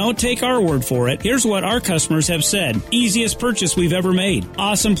 But don't take our word for it. Here's what our customers have said. Easiest purchase we've ever made.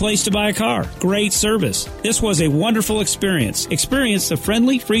 Awesome place to buy a car. Great service. This was a wonderful experience. Experience the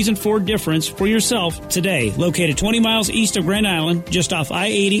friendly Friesen Ford difference for yourself today. Located 20 miles east of Grand Island, just off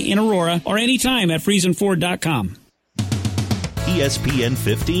I-80 in Aurora, or anytime at FriesenFord.com. ESPN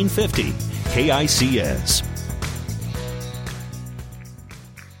 1550, KICS.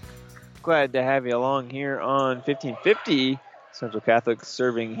 Glad to have you along here on 1550. Central Catholic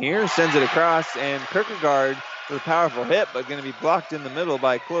serving here, sends it across, and Kierkegaard with a powerful hit, but going to be blocked in the middle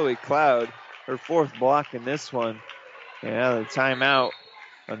by Chloe Cloud. Her 4th block in this one. And out of the timeout,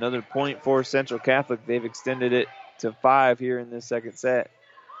 another point for Central Catholic. They've extended it to 5 here in this second set.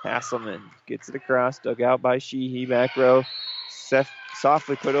 Hasselman gets it across, dug out by Sheehy, back row.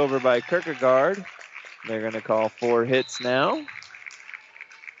 Softly put over by Kierkegaard. They're going to call 4 hits now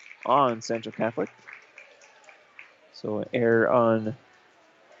on Central Catholic. So an error on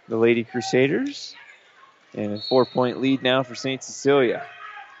the Lady Crusaders. And a 4-point lead now for St. Cecilia.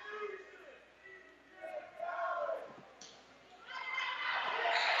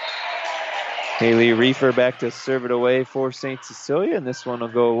 Haley Reefer back to serve it away for St. Cecilia. And this one will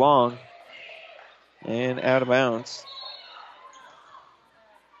go long and out of bounds.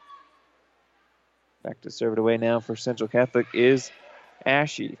 Back to serve it away now for Central Catholic is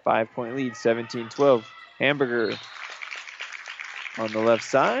Ashy. 5-point lead, 17-12. Hamburger on the left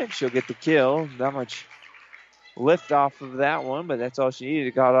side. She'll get the kill. Not much lift off of that one, but that's all she needed.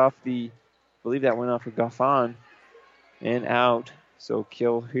 It got off I believe that went off of Gaffon and out. So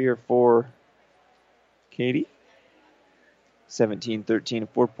kill here for Katie. 17-13, a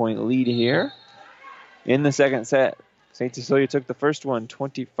 4-point lead here in the second set. St. Cecilia took the first one,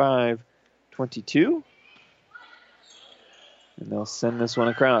 25-22. And they'll send this one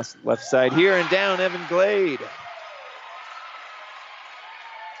across. Left side here and down, Evan Glade.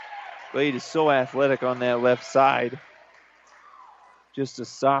 Glade is so athletic on that left side. Just a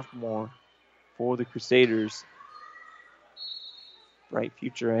sophomore for the Crusaders. Bright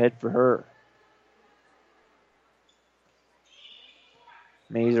future ahead for her.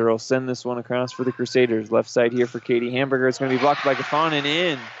 Mazer will send this one across for the Crusaders. Left side here for Katie Hamburger. It's going to be blocked by Gaffon and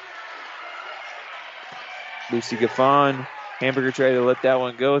in. Lucy Gaffon. Hamburger tried to let that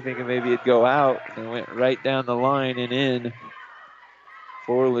one go, thinking maybe it'd go out. And went right down the line and in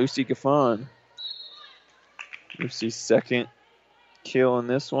for Lucy Gaffon. Lucy's second kill in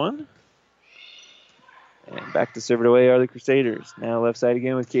this one. And back to serve it away are the Crusaders. Now left side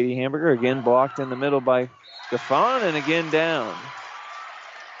again with Katie Hamburger. Again blocked in the middle by Gaffon and again down.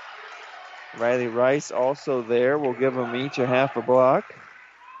 Riley Rice also there. We'll give them each a half a block.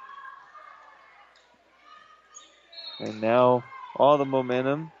 And now all the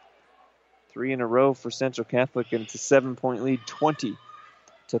momentum. 3 in a row for Central Catholic, and it's a 7-point lead, 20-13.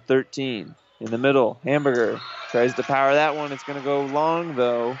 In the middle, Hamburger tries to power that one. It's going to go long,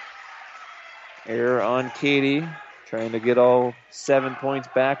 though. Error on Katie, trying to get all 7 points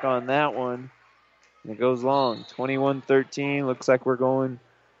back on that one. And it goes long, 21-13. Looks like we're going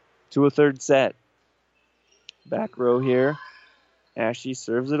to a third set. Back row here. Ashley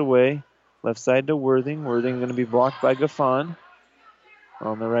serves it away. Left side to Worthing. Worthing going to be blocked by Gaffon.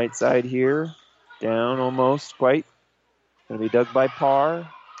 On the right side here. Down almost, quite. Going to be dug by Parr.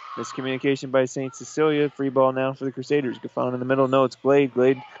 Miscommunication by St. Cecilia. Free ball now for the Crusaders. Gaffon in the middle. No, it's Glade.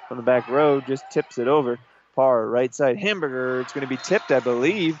 Glade from the back row just tips it over. Parr, right side. Hamburger. It's going to be tipped, I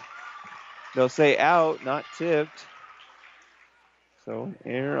believe. They'll say out, not tipped. So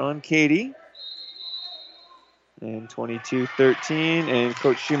error on Katie. And 22-13. And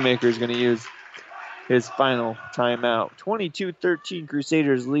Coach Shoemaker is going to use his final timeout. 22-13,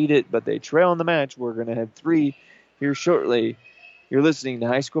 Crusaders lead it, but they trail in the match. We're going to have 3 here shortly. You're listening to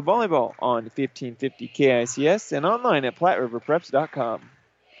High School Volleyball on 1550 KICS and online at PlatteRiverPreps.com.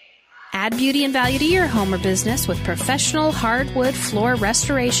 Add beauty and value to your home or business with professional hardwood floor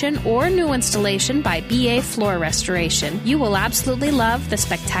restoration or new installation by BA Floor Restoration. You will absolutely love the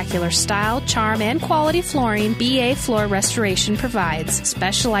spectacular style, charm, and quality flooring BA Floor Restoration provides,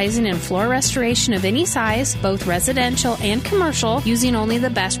 specializing in floor restoration of any size, both residential and commercial, using only the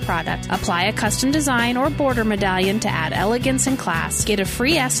best product. Apply a custom design or border medallion to add elegance and class. Get a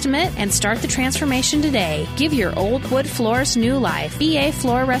free estimate and start the transformation today. Give your old wood floors new life. BA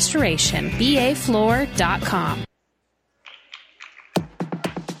Floor Restoration. BAFloor.com.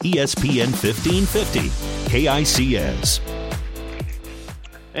 ESPN 1550, KICS.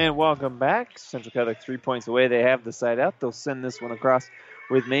 And welcome back. Central Catholic 3 points away. They have the side out. They'll send this one across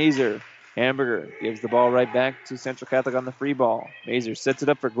with Mazer. Hamburger gives the ball right back to Central Catholic on the free ball. Mazer sets it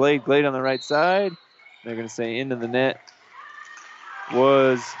up for Glade. Glade on the right side. They're going to say into the net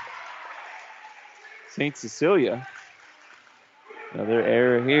was St. Cecilia. Another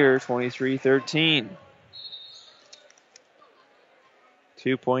error here, 23-13.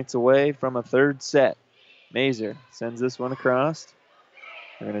 2 points away from a third set. Mazer sends this one across.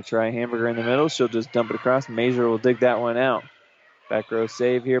 They're going to try Hamburger in the middle. She'll just dump it across. Mazer will dig that one out. Back row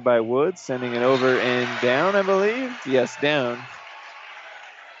save here by Woods, sending it over and down, I believe. Yes, down.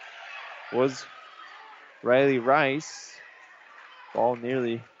 Was Riley Rice. Ball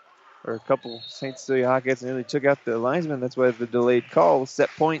nearly, or a couple St. Cecilia Hawkettes nearly took out the linesman. That's why the delayed call. Set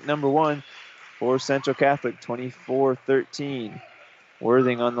point number 1 for Central Catholic, 24-13.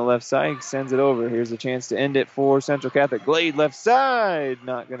 Worthing on the left side sends it over. Here's a chance to end it for Central Catholic. Glade left side.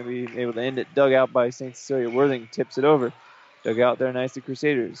 Not going to be able to end it. Dug out by St. Cecilia. Worthing tips it over. Dug out there nicely,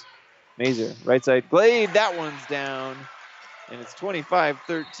 Crusaders. Mazer, right side. Glade, that one's down. And it's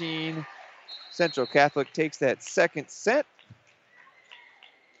 25-13. Central Catholic takes that second set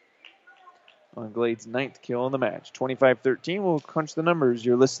on Glade's 9th kill in the match. 25-13. We'll crunch the numbers.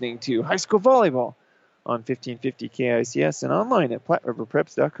 You're listening to High School Volleyball on 1550 KICS and online at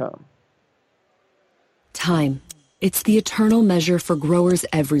PlatteRiverPreps.com. Time. It's the eternal measure for growers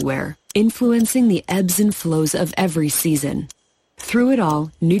everywhere, influencing the ebbs and flows of every season. Through it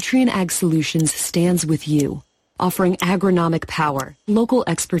all, Nutrien Ag Solutions stands with you, offering agronomic power, local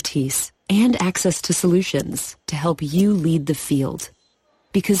expertise, and access to solutions to help you lead the field.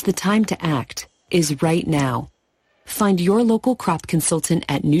 Because the time to act is right now. Find your local crop consultant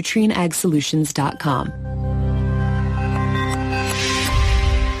at nutrienagsolutions.com.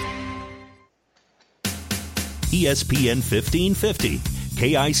 ESPN 1550,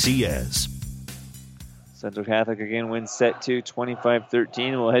 KICS. Central Catholic again wins set 2,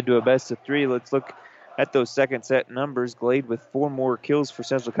 25-13. We'll head to a best of 3. Let's look at those second set numbers. Glade with 4 more kills for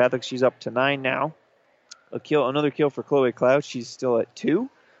Central Catholic. She's up to 9 now. Another kill for Chloe Cloud. She's still at 2,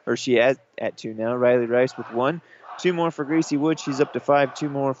 or she at 2 now. Riley Rice with 1. 2 more for Gracie Wood. She's up to 5. 2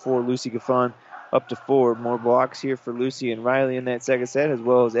 more for Lucy Gaffon, up to 4. More blocks here for Lucy and Riley in that second set, as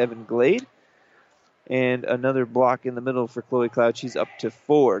well as Evan Glade. And another block in the middle for Chloe Cloud. She's up to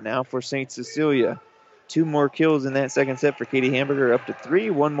 4. Now for St. Cecilia. 2 more kills in that second set for Katie Hamburger, up to 3.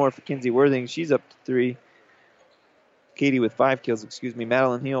 1 more for Kinsey Worthing. She's up to 3. Katie with 5 kills,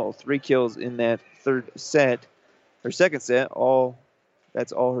 Madeline Hill, 3 kills in that second set.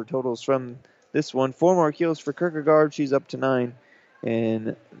 That's all her totals from this one. 4 more kills for Kierkegaard. She's up to 9.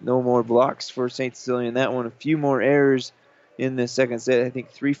 And no more blocks for St. Cecilia in that one. A few more errors in this second set. I think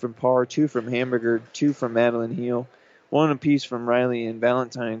 3 from Parr, 2 from Hamburger, 2 from Madeline Heel, 1 apiece from Riley and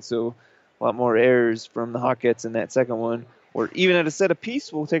Valentine. So a lot more errors from the Hawkettes in that second one. We're even at a set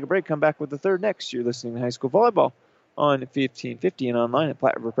apiece. We'll take a break, come back with the third next. You're listening to High School Volleyball on 1550 and online at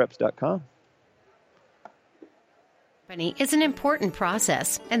PlatteRiverPreps.com. Is an important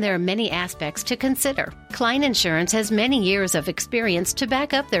process, and there are many aspects to consider. Klein Insurance has many years of experience to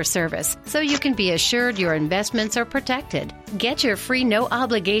back up their service, so you can be assured your investments are protected. Get your free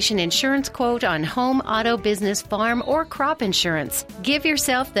no-obligation insurance quote on home, auto, business, farm, or crop insurance. Give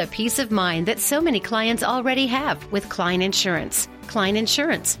yourself the peace of mind that so many clients already have with Klein Insurance. Klein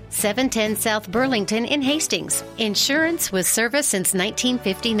Insurance, 710 South Burlington in Hastings. Insurance with service since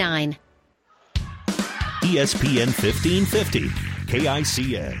 1959. ESPN 1550,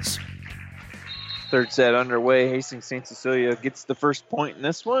 KICS. Third set underway. Hastings St. Cecilia gets the first point in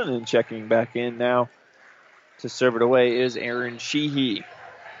this one, and checking back in now to serve it away is Aaron Sheehy.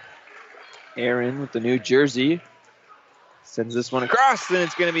 Aaron with the new jersey sends this one across, and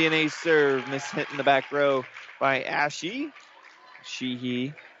it's going to be an ace serve. Miss hit in the back row by Ashy.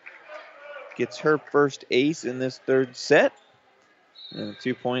 Sheehy gets her first ace in this third set. And a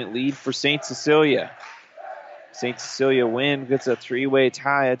 2-point lead for St. Cecilia. St. Cecilia win, gets a 3-way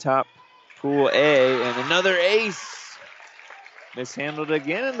tie atop Pool A, and another ace. Mishandled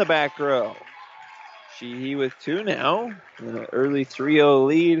again in the back row. Sheehy with 2 now, and an early 3-0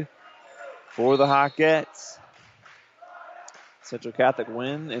 lead for the Hawkettes. Central Catholic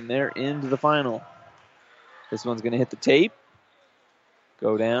win, and they're into the final. This one's going to hit the tape.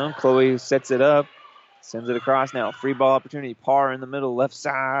 Go down. Chloe sets it up. Sends it across now. Free ball opportunity. Parr in the middle. Left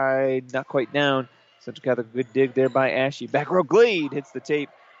side. Not quite down. Central Catholic, good dig there by Ashley. Back row Glade hits the tape.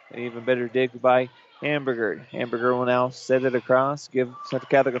 An even better dig by Hamburger. Hamburger will now set it across. Give Central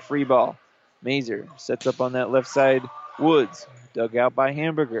Catholic a free ball. Mazer sets up on that left side. Woods. Dug out by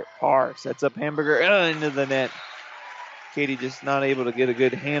Hamburger. Parr sets up Hamburger into the net. Katie just not able to get a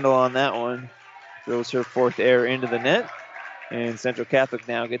good handle on that one. Throws her fourth error into the net. And Central Catholic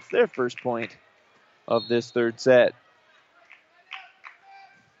now gets their first point of this third set.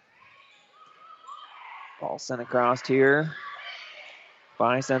 Ball sent across here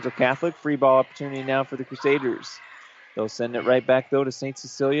by Central Catholic. Free ball opportunity now for the Crusaders. They'll send it right back, though, to St.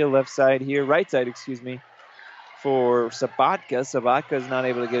 Cecilia. Left side here, right side, for Sabatka. Sabatka is not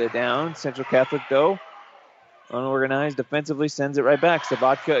able to get it down. Central Catholic, though, unorganized defensively, sends it right back.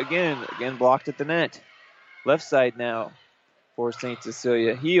 Sabatka again blocked at the net. Left side now for St.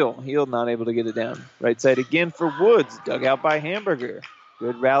 Cecilia. Heel not able to get it down. Right side again for Woods. Dug out by Hamburger.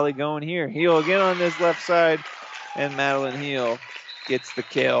 Good rally going here. Heel again on this left side. And Madeline Heel gets the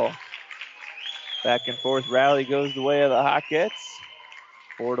kill. Back and forth rally goes the way of the Hawkettes.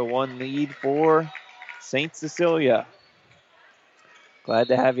 4-1 lead for St. Cecilia. Glad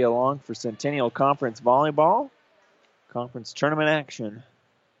to have you along for Centennial Conference Volleyball. Conference tournament action.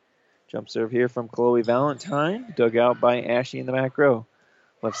 Jump serve here from Chloe Valentine. Dug out by Ashley in the back row.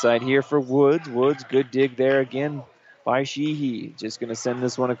 Left side here for Woods. Woods, good dig there again by Sheehy. Just going to send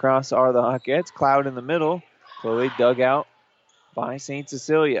this one across are the Hawkettes. Cloud in the middle. Chloe dug out by St.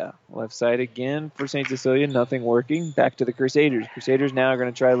 Cecilia. Left side again for St. Cecilia. Nothing working. Back to the Crusaders. Crusaders now are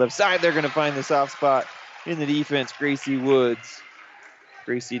going to try left side. They're going to find the soft spot in the defense. Gracie Woods.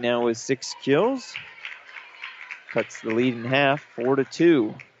 Gracie now with 6 kills. Cuts the lead in half.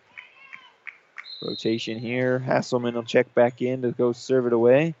 4-2. Rotation here. Hasselman will check back in to go serve it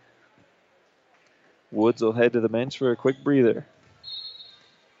away. Woods will head to the bench for a quick breather.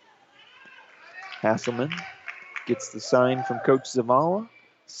 Hasselman gets the sign from Coach Zavala.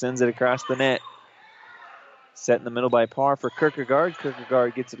 Sends it across the net. Set in the middle by Parr for Kierkegaard.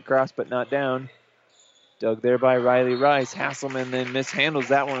 Kierkegaard gets it across but not down. Dug there by Riley Rice. Hasselman then mishandles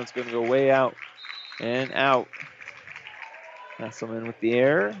that one. It's going to go way out and out. Hasselman with the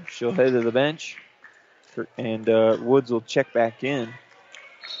error. She'll head to the bench. And Woods will check back in.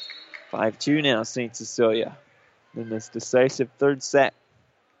 5-2 now, St. Cecilia. In this decisive third set.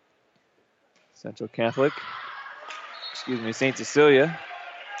 St. Cecilia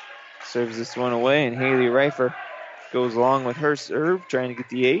serves this one away, and Haley Reifer goes along with her serve, trying to get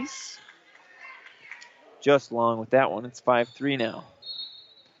the ace. Just along with that one. It's 5-3 now.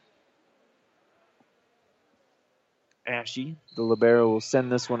 Ashy, the libero, will send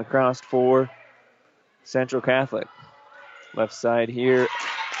this one across for Central Catholic. Left side here,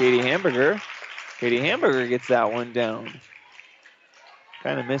 Katie Hamburger. Katie Hamburger gets that one down.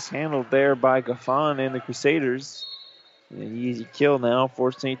 Kind of mishandled there by Gaffon and the Crusaders. An easy kill now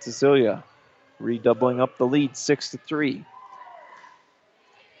for St. Cecilia. Redoubling up the lead, 6-3.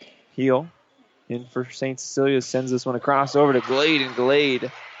 Heel in for St. Cecilia, sends this one across over to Glade, and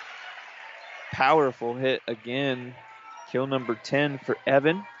Glade. Powerful hit again. Kill number 10 for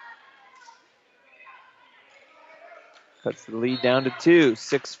Evan. Cuts the lead down to 2.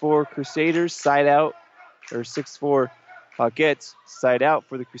 6-4 Crusaders, side out, or 6-4 Hawkettes, side out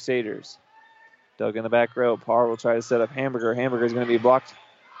for the Crusaders. Dug in the back row. Parr will try to set up Hamburger. Hamburger is going to be blocked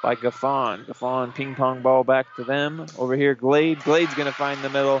by Gaffon. Gaffon ping pong ball back to them. Over here, Glade. Glade's going to find the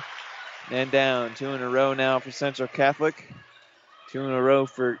middle and down. 2 in a row now for Central Catholic. 2 in a row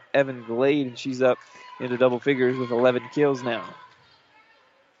for Evan Glade, and she's up into double figures with 11 kills now.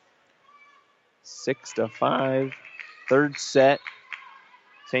 6-5. Third set.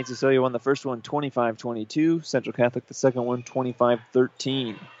 St. Cecilia won the first one 25-22. Central Catholic the second one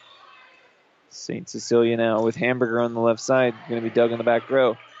 25-13. St. Cecilia now with Hamburger on the left side. Going to be dug in the back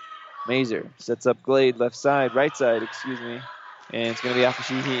row. Mazer sets up Glade right side, And it's going to be off of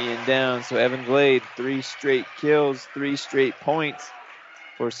Sheehy and down. So Evan Glade, 3 straight kills, 3 straight points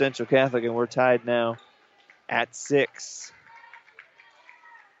for Central Catholic. And we're tied now at 6.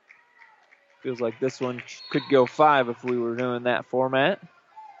 Feels like this one could go 5 if we were doing that format.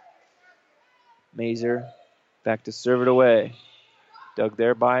 Mazer back to serve it away. Dug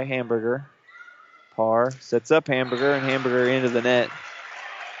there by Hamburger. Parr sets up Hamburger, and Hamburger into the net.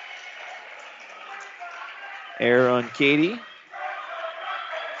 Error on Katie.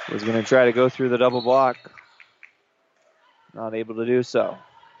 Was going to try to go through the double block. Not able to do so.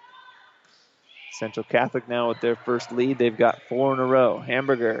 Central Catholic now with their first lead. They've got 4 in a row.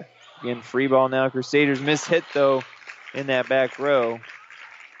 Hamburger, again, free ball now. Crusaders miss hit, though, in that back row.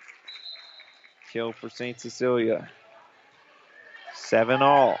 Kill for St. Cecilia.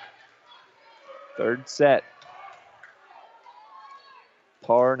 7-all. Third set.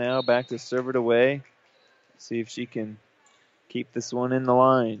 Parr now back to serve it away. See if she can keep this one in the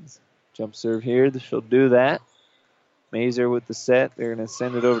lines. Jump serve here. She'll do that. Mazer with the set. They're going to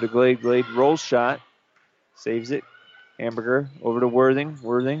send it over to Glade. Glade roll shot. Saves it. Hamburger over to Worthing.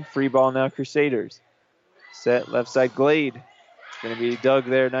 Worthing, free ball now, Crusaders. Set, left side, Glade. It's going to be dug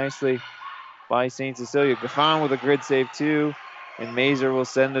there nicely by St. Cecilia. Gaffon with a grid save too. And Mazer will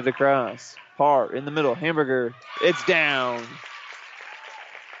send it across. Parr in the middle. Hamburger. It's down.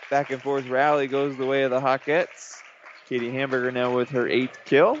 Back and forth rally goes the way of the Hawkettes. Katie Hamburger now with her 8th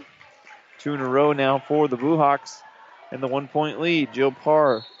kill. 2 in a row now for the Blue Hawks. And the 1-point lead. Jill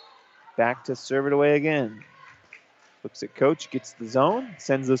Parr back to serve it away again. Looks at coach, gets the zone,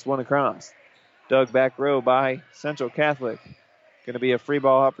 sends this one across. Dug back row by Central Catholic. Going to be a free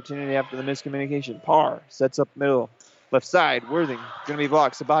ball opportunity after the miscommunication. Parr sets up middle. Left side, Worthing. Going to be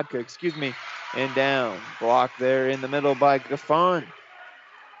blocked. Sabatka, and down. Blocked there in the middle by Gaffon.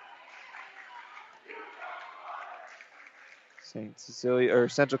 St. Cecilia, or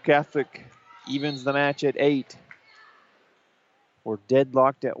Central Catholic evens the match at 8. We're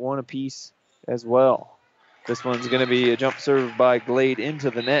deadlocked at 1 apiece as well. This one's going to be a jump serve by Glade into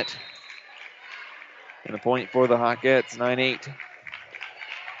the net. And a point for the Hawkettes, 9-8.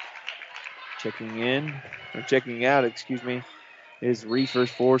 Checking out, is Reefers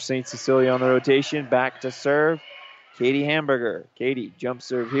for St. Cecilia on the rotation. Back to serve, Katie Hamburger. Katie, jump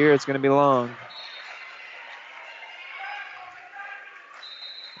serve here. It's going to be long.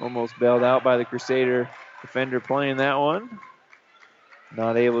 Almost bailed out by the Crusader defender playing that one.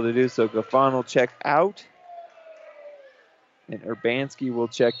 Not able to do so. Gaffon will check out. And Urbanski will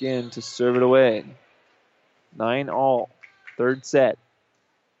check in to serve it away. 9-all. Third set.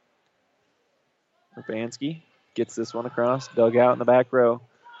 Urbanski gets this one across. Dug out in the back row.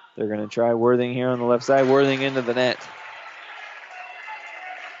 They're going to try Worthing here on the left side. Worthing into the net.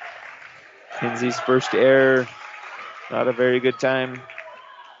 Kinsey's first error. Not a very good time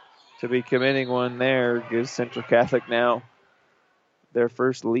to be committing one there. Gives Central Catholic now their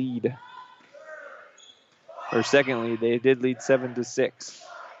first lead. Or second lead. They did lead 7-6.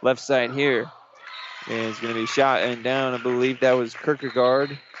 Left side here is going to be shot and down. I believe that was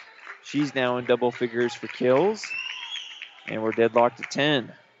Kierkegaard. She's now in double figures for kills. And we're deadlocked at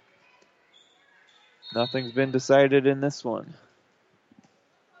 10. Nothing's been decided in this one.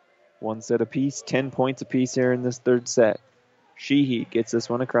 1 set apiece, 10 points apiece here in this third set. Sheehy gets this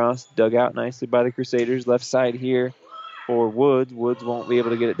one across, dug out nicely by the Crusaders. Left side here for Woods. Woods won't be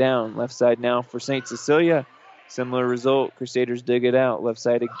able to get it down. Left side now for St. Cecilia. Similar result. Crusaders dig it out. Left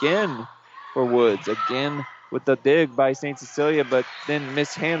side again for Woods. Again with the dig by St. Cecilia, but then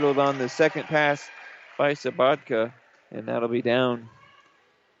mishandled on the second pass by Sabatka. And that'll be down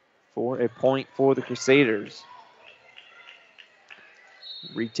for a point for the Crusaders.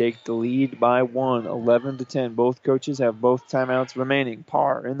 Retake the lead by 1, 11-10. Both coaches have both timeouts remaining.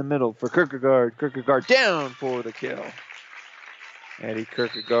 Parr in the middle for Kierkegaard. Kierkegaard down for the kill. Addie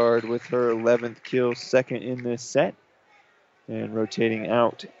Kierkegaard with her 11th kill, second in this set. And rotating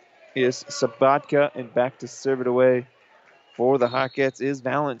out is Sabatka, and back to serve it away for the Hawkettes is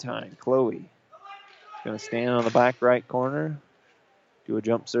Valentine. Chloe going to stand on the back right corner, do a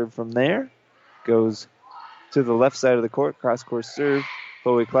jump serve from there. Goes to the left side of the court, cross-court serve.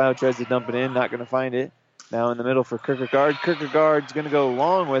 Chloe Cloud tries to dump it in, not going to find it. Now in the middle for Kierkegaard. Kierkegaard's going to go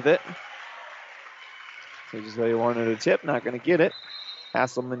long with it. So just they wanted a tip, not going to get it.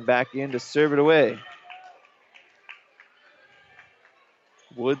 Hasselman back in to serve it away.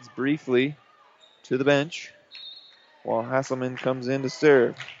 Woods briefly to the bench while Hasselman comes in to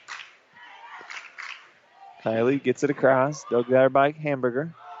serve. Kylie gets it across, dug there by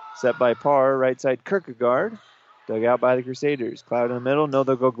Hamburger. Set by Parr, right side Kierkegaard. Dug out by the Crusaders. Cloud in the middle, no,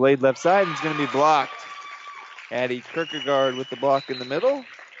 they'll go Glade left side, and it's going to be blocked. Addie Kierkegaard with the block in the middle.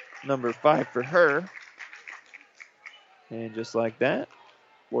 Number 5 for her. And just like that,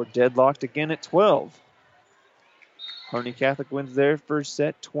 we're deadlocked again at 12. Harney Catholic wins their first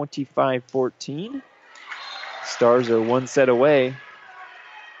set, 25-14. Stars are 1 set away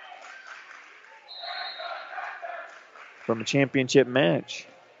from a championship match.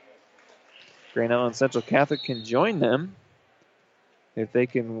 Grand Island Central Catholic can join them if they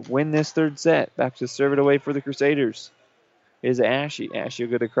can win this third set. Back to serve it away for the Crusaders is Ashe. Ashe will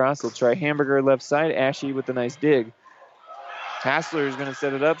get across. They'll try Hamburger left side. Ashe with a nice dig. Hassler is going to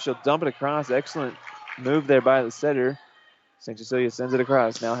set it up. She'll dump it across. Excellent move there by the setter. St. Cecilia sends it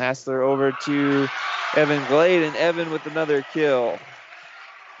across. Now Hassler over to Evan Glade, and Evan with another kill.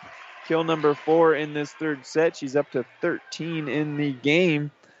 Kill number 4 in this third set. She's up to 13 in the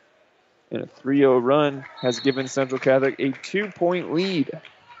game. And a 3-0 run has given Central Catholic a 2-point lead.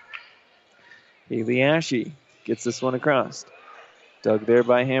 Haley Ashe gets this one across. Dug there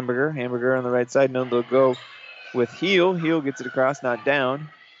by Hamburger. Hamburger on the right side. No, they'll go with Heel. Heel gets it across, not down.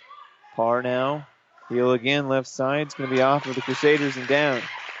 Parr now. Heel again, left side. It's going to be off of the Crusaders and down.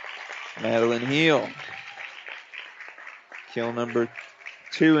 Madeline Heel. Kill number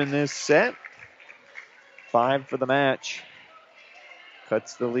 2 in this set. 5 for the match.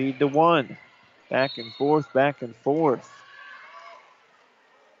 Cuts the lead to 1. Back and forth, back and forth.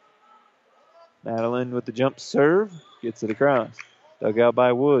 Madeline with the jump serve. Gets it across. Dug out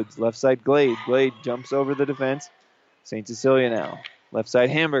by Woods. Left side Glade. Glade jumps over the defense. St. Cecilia now. Left side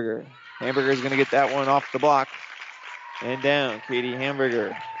Hamburger. Hamburger is going to get that one off the block. And down. Katie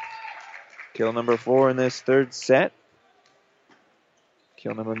Hamburger. Kill number 4 in this third set.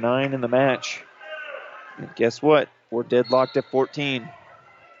 Kill number 9 in the match. And guess what? We're deadlocked at 14.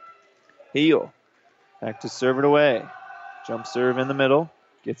 Heel. Back to serve it away. Jump serve in the middle.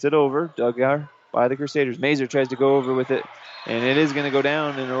 Gets it over. Dug out by the Crusaders. Mazer tries to go over with it. And it is going to go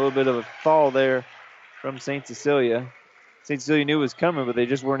down in a little bit of a fall there from St. Cecilia. St. Cecilia knew it was coming, but they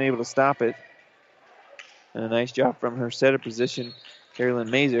just weren't able to stop it. And a nice job from her setter position.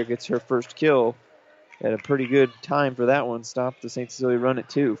 Carolyn Mazer gets her first kill at a pretty good time for that one. Stopped the St. Cecilia run at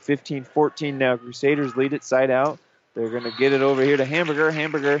 2. 15-14 now. Crusaders lead it side out. They're going to get it over here to Hamburger.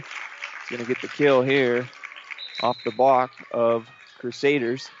 Hamburger is going to get the kill here off the block of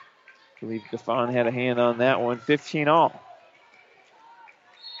Crusaders. I believe Gaffon had a hand on that one. 15 all.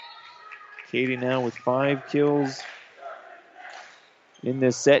 Katie now with 5 kills in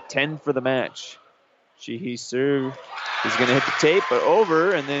this set, 10 for the match. Sheehy serve is going to hit the tape, but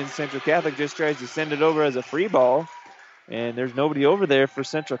over, and then Central Catholic just tries to send it over as a free ball, and there's nobody over there for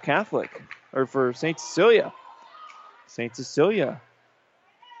Central Catholic, or for St. Cecilia. St. Cecilia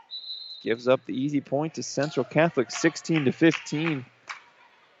gives up the easy point to Central Catholic, 16-15.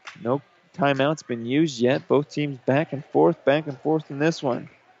 No timeout's been used yet. Both teams back and forth in this one.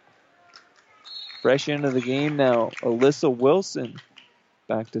 Fresh into the game now, Alyssa Wilson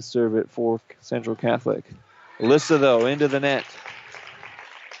back to serve it for Central Catholic. Alyssa, though, into the net.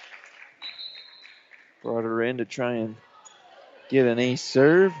 Brought her in to try and get an ace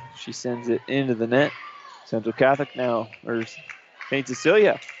serve. She sends it into the net. Central Catholic now, or St.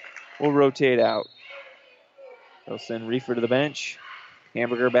 Cecilia, will rotate out. They'll send Reefer to the bench.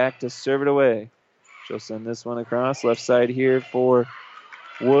 Hamburger back to serve it away. She'll send this one across. Left side here for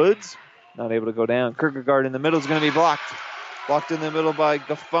Woods. Not able to go down. Kierkegaard in the middle is going to be blocked. Blocked in the middle by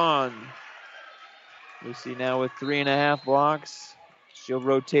Gaffon. Lucy now with 3.5 blocks. She'll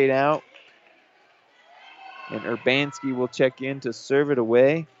rotate out. And Urbanski will check in to serve it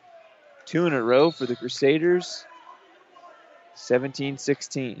away. 2 in a row for the Crusaders.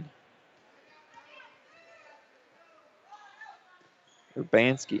 17-16.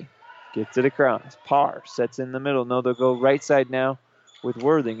 Urbanski gets it across. Parr sets in the middle. No, they'll go right side now with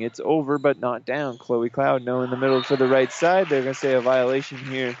Worthing. It's over, but not down. Chloe Cloud, no, in the middle for the right side. They're going to say a violation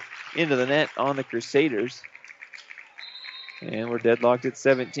here into the net on the Crusaders. And we're deadlocked at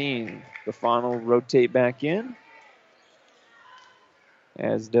 17. Gaffon will rotate back in,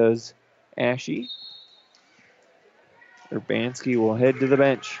 as does Ashe. Urbanski will head to the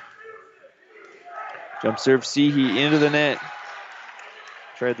bench. Jump serve Seehee into the net.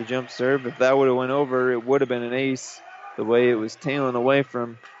 Tried the jump serve. If that would have went over, it would have been an ace. The way it was tailing away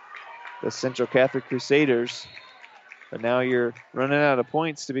from the Central Catholic Crusaders. But now you're running out of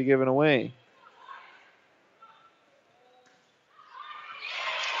points to be given away.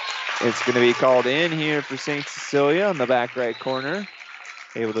 It's going to be called in here for St. Cecilia on the back right corner.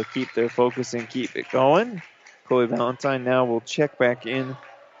 Able to keep their focus and keep it going. Chloe Valentine now will check back in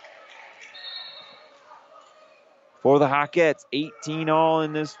for the Hawkettes. 18 all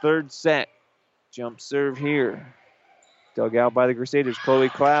in this third set. Jump serve here. Dug out by the Crusaders. Chloe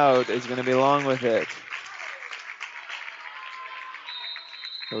Cloud is going to be long with it.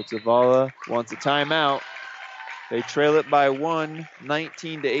 Coach Zavala wants a timeout. They trail it by 1,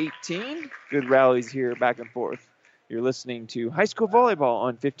 19-18. Good rallies here, back and forth You're listening to high school volleyball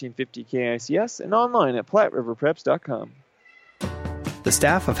on 1550 KICS and online at PlatteRiverPreps.com. The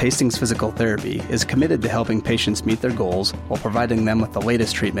staff of Hastings Physical Therapy is committed to helping patients meet their goals while providing them with the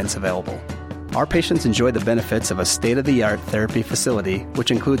latest treatments available. Our patients enjoy the benefits of a state-of-the-art therapy facility,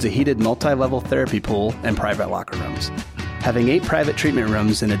 which includes a heated multi-level therapy pool and private locker rooms. Having 8 private treatment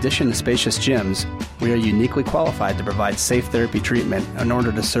rooms in addition to spacious gyms, we are uniquely qualified to provide safe therapy treatment in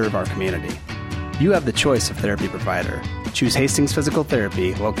order to serve our community. You have the choice of therapy provider. Choose Hastings Physical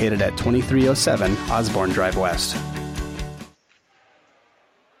Therapy, located at 2307 Osborne Drive West.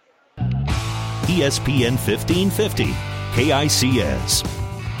 ESPN 1550, KICS.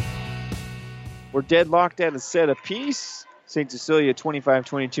 We're deadlocked at a set apiece. St. Cecilia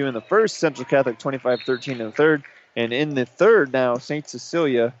 25-22 in the first, Central Catholic 25-13 in the third. And in the third now, St.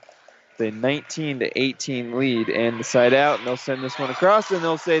 Cecilia, the 19-18 lead. And the side out, and they'll send this one across, and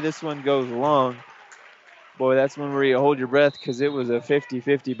they'll say this one goes long. Boy, that's one where you hold your breath because it was a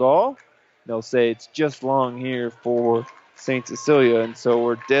 50-50 ball. They'll say it's just long here for St. Cecilia. And so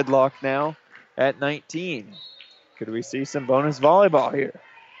we're deadlocked now at 19. Could we see some bonus volleyball here?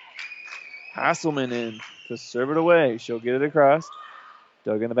 Hasselman in to serve it away. She'll get it across.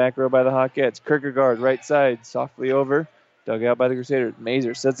 Dug in the back row by the Hawkettes. Kierkegaard right side, softly over. Dug out by the Crusaders.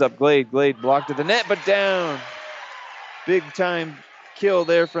 Mazer sets up Glade. Glade blocked at the net, but down. Big time kill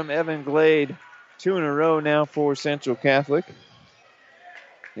there from Evan Glade. 2 in a row now for Central Catholic.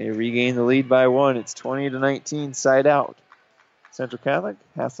 They regain the lead by 1. It's 20-19, side out. Central Catholic.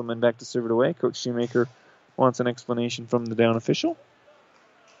 Hasselman back to serve it away. Coach Shoemaker wants an explanation from the down official.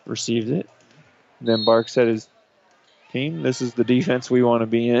 Received it. Then barks at his team. This is the defense we want to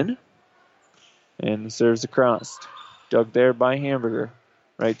be in. And serves across. Dug there by Hamburger.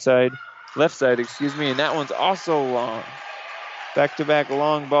 Left side, and that one's also long. Back-to-back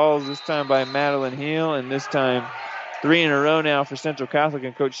long balls, this time by Madeline Heel, and this time 3 in a row now for Central Catholic,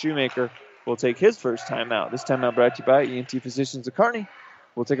 and Coach Shoemaker will take his first timeout. This timeout brought to you by ENT Physicians of Kearney.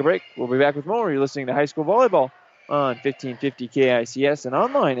 We'll take a break. We'll be back with more. You're listening to High School Volleyball on 1550 KICS and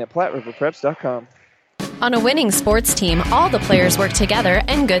online at PlatteRiverPreps.com. On a winning sports team, all the players work together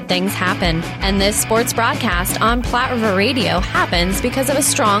and good things happen. And this sports broadcast on Platte River Radio happens because of a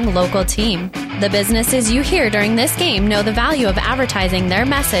strong local team. The businesses you hear during this game know the value of advertising their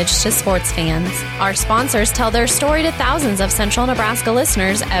message to sports fans. Our sponsors tell their story to thousands of Central Nebraska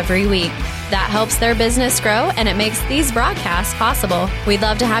listeners every week. That helps their business grow, and it makes these broadcasts possible. We'd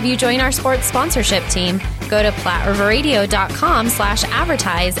love to have you join our sports sponsorship team. Go to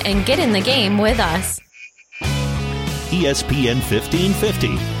PlatteRiverRadio.com/advertise and get in the game with us. ESPN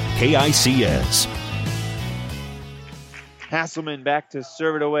 1550, KICS. Hasselman back to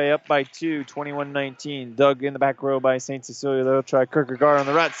serve it away, up by 2, 21-19. Dug in the back row by St. Cecilia. They'll try Kierkegaard on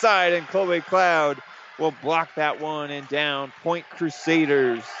the right side, and Chloe Cloud will block that one and down. Point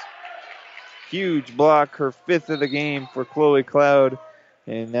Crusaders. Huge block, her 5th of the game for Chloe Cloud.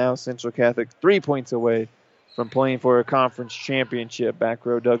 And now Central Catholic 3 points away from playing for a conference championship. Back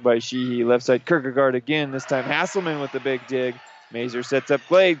row dug by Sheehy. Left side Kierkegaard again. This time Hasselman with the big dig. Mazer sets up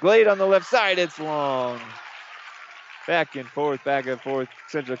Glade. Glade on the left side. It's long. Back and forth, back and forth.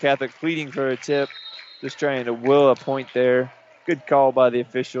 Central Catholic pleading for a tip. Just trying to will a point there. Good call by the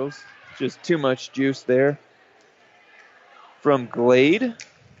officials. Just too much juice there from Glade.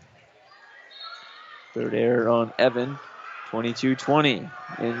 Third error on Evan. 22-20.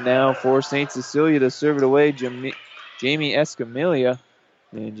 And now for St. Cecilia to serve it away, Jamie Escamilla.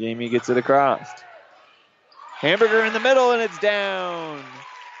 And Jamie gets it across. Hamburger in the middle, and it's down.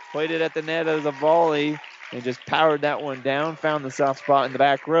 Played it at the net as a volley and just powered that one down. Found the soft spot in the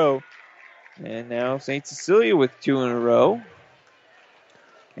back row. And now St. Cecilia with 2 in a row.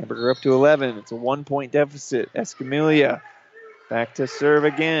 Hamburger up to 11. It's a 1-point deficit. Escamilla back to serve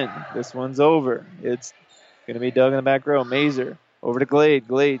again. This one's over. It's going to be dug in the back row. Mazer over to Glade.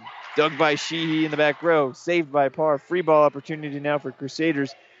 Glade dug by Sheehy in the back row. Saved by Parr. Free ball opportunity now for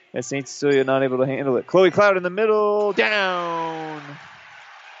Crusaders as St. Cecilia not able to handle it. Chloe Cloud in the middle. Down.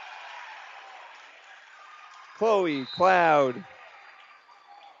 Chloe Cloud.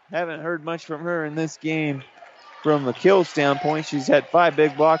 Haven't heard much from her in this game from a kill standpoint. She's had 5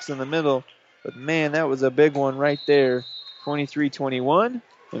 big blocks in the middle. But, man, that was a big one right there. 23-21.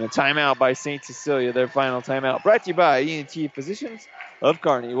 And a timeout by St. Cecilia, their final timeout. Brought to you by ENT Physicians of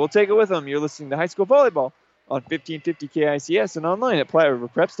Kearney. We'll take it with them. You're listening to High School Volleyball on 1550 KICS and online at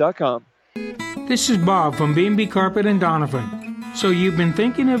PlatteRiverPreps.com. This is Bob from B&B Carpet and Donovan. So you've been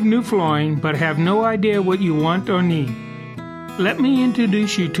thinking of new flooring but have no idea what you want or need. Let me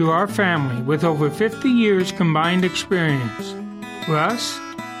introduce you to our family with over 50 years combined experience. Russ,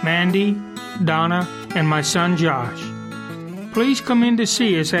 Mandy, Donna, and my son Josh. Please come in to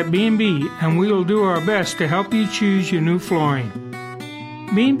see us at B&B, and we will do our best to help you choose your new flooring.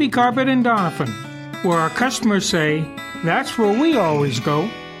 B&B Carpet in Donovan, where our customers say, that's where we always go.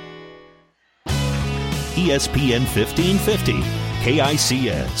 ESPN 1550,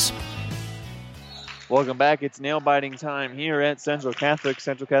 KICS. Welcome back. It's nail-biting time here at Central Catholic.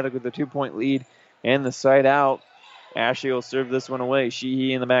 Central Catholic with a 2-point lead and the side out. Ashley will serve this one away.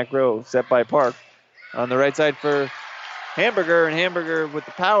 Sheehy in the back row, set by Park. On the right side for Hamburger, and Hamburger with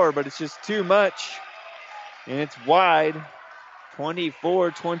the power, but it's just too much. And it's wide.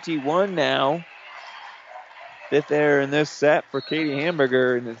 24-21 now. Fifth error in this set for Katie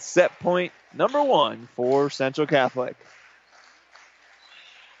Hamburger, and it's set point number 1 for Central Catholic.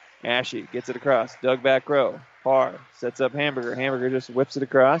 Ashley gets it across. Dug back row. Parr sets up Hamburger. Hamburger just whips it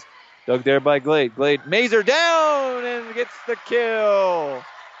across. Dug there by Glade. Glade Mazer down and gets the kill.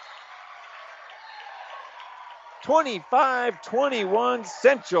 25-21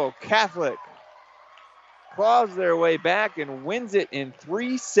 Central Catholic claws their way back and wins it in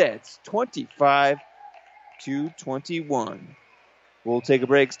 3 sets, 25-21. We'll take a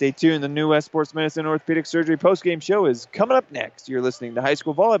break. Stay tuned. The New West Sports Medicine Orthopedic Surgery postgame show is coming up next. You're listening to High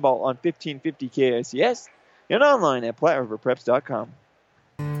School Volleyball on 1550 KICS and online at PlatteRiverPreps.com.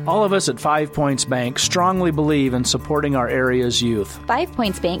 All of us at 5 Points Bank strongly believe in supporting our area's youth. 5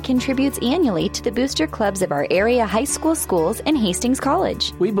 Points Bank contributes annually to the booster clubs of our area high school schools and Hastings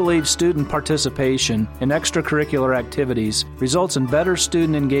College. We believe student participation in extracurricular activities results in better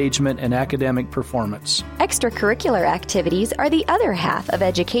student engagement and academic performance. Extracurricular activities are the other half of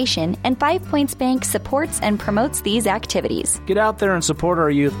education, and 5 Points Bank supports and promotes these activities. Get out there and support our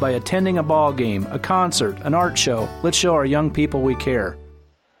youth by attending a ball game, a concert, an art show. Let's show our young people we care.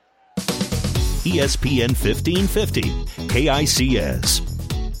 ESPN 1550, KICS.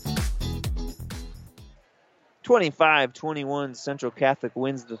 25-21, Central Catholic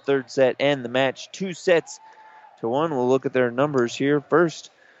wins the third set and the match 2-1. We'll look at their numbers here.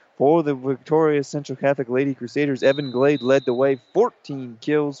 First, for the victorious Central Catholic Lady Crusaders, Evan Glade led the way. 14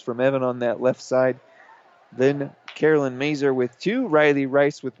 kills from Evan on that left side. Then Carolyn Mazer with 2, Riley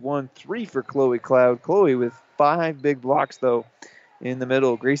Rice with 1, 3 for Chloe Cloud. Chloe with 5 big blocks, though, in the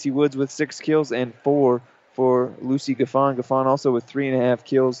middle. Gracie Woods with 6 kills and 4 for Lucy Gaffon. Gaffon also with 3.5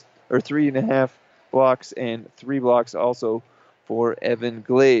 kills, or 3.5 blocks and 3 blocks also for Evan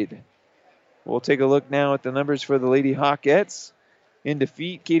Glade. We'll take a look now at the numbers for the Lady Hawkettes. In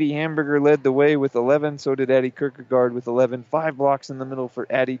defeat, Katie Hamburger led the way with 11. So did Addie Kierkegaard with 11. 5 blocks in the middle for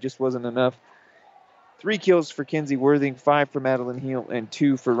Addie just wasn't enough. 3 kills for Kinsey Worthing, 5 for Madeline Heel, and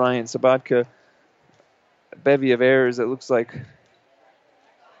 2 for Ryan Sabatka. A bevy of errors, it looks like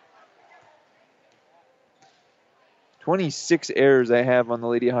 26 errors I have on the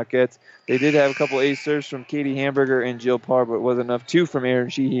Lady Hawkettes. They did have a couple ace serves from Katie Hamburger and Jill Parr, but it wasn't enough. 2 from Erin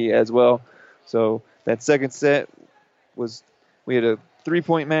Sheehy as well. So that second set we had a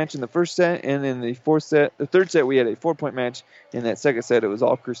 3-point match in the first set, and in the third set we had a 4-point match. In that second set it was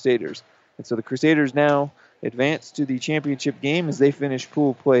all Crusaders. And so the Crusaders now advance to the championship game as they finish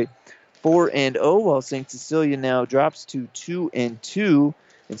pool play 4-0, while St. Cecilia now drops to 2-2,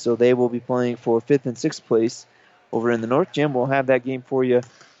 and so they will be playing for 5th and 6th place over in the North Gym. We'll have that game for you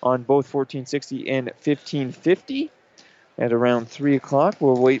on both 1460 and 1550 at around 3 o'clock.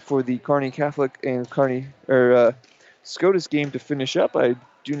 We'll wait for the Kearney Catholic and SCOTUS game to finish up. I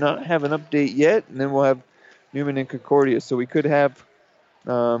do not have an update yet, and then we'll have Newman and Concordia. So we could have,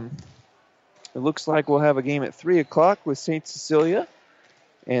 it looks like we'll have a game at 3 o'clock with St. Cecilia,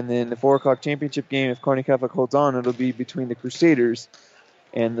 and then the 4 o'clock championship game, if Kearney Catholic holds on, it'll be between the Crusaders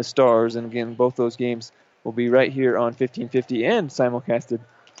and the Stars. And again, both those games will be right here on 1550 and simulcasted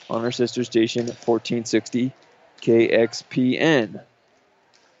on our sister station, 1460 KXPN.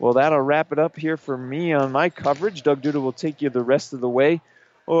 Well, that'll wrap it up here for me on my coverage. Doug Duda will take you the rest of the way.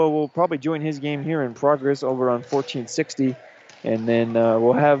 We'll probably join his game here in progress over on 1460, and then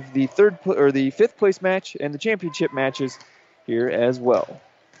we'll have the fifth place match and the championship matches here as well.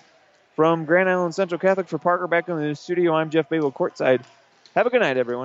 From Grand Island Central Catholic, for Parker back in the studio, I'm Jeff Babel courtside. Have a good night, everyone.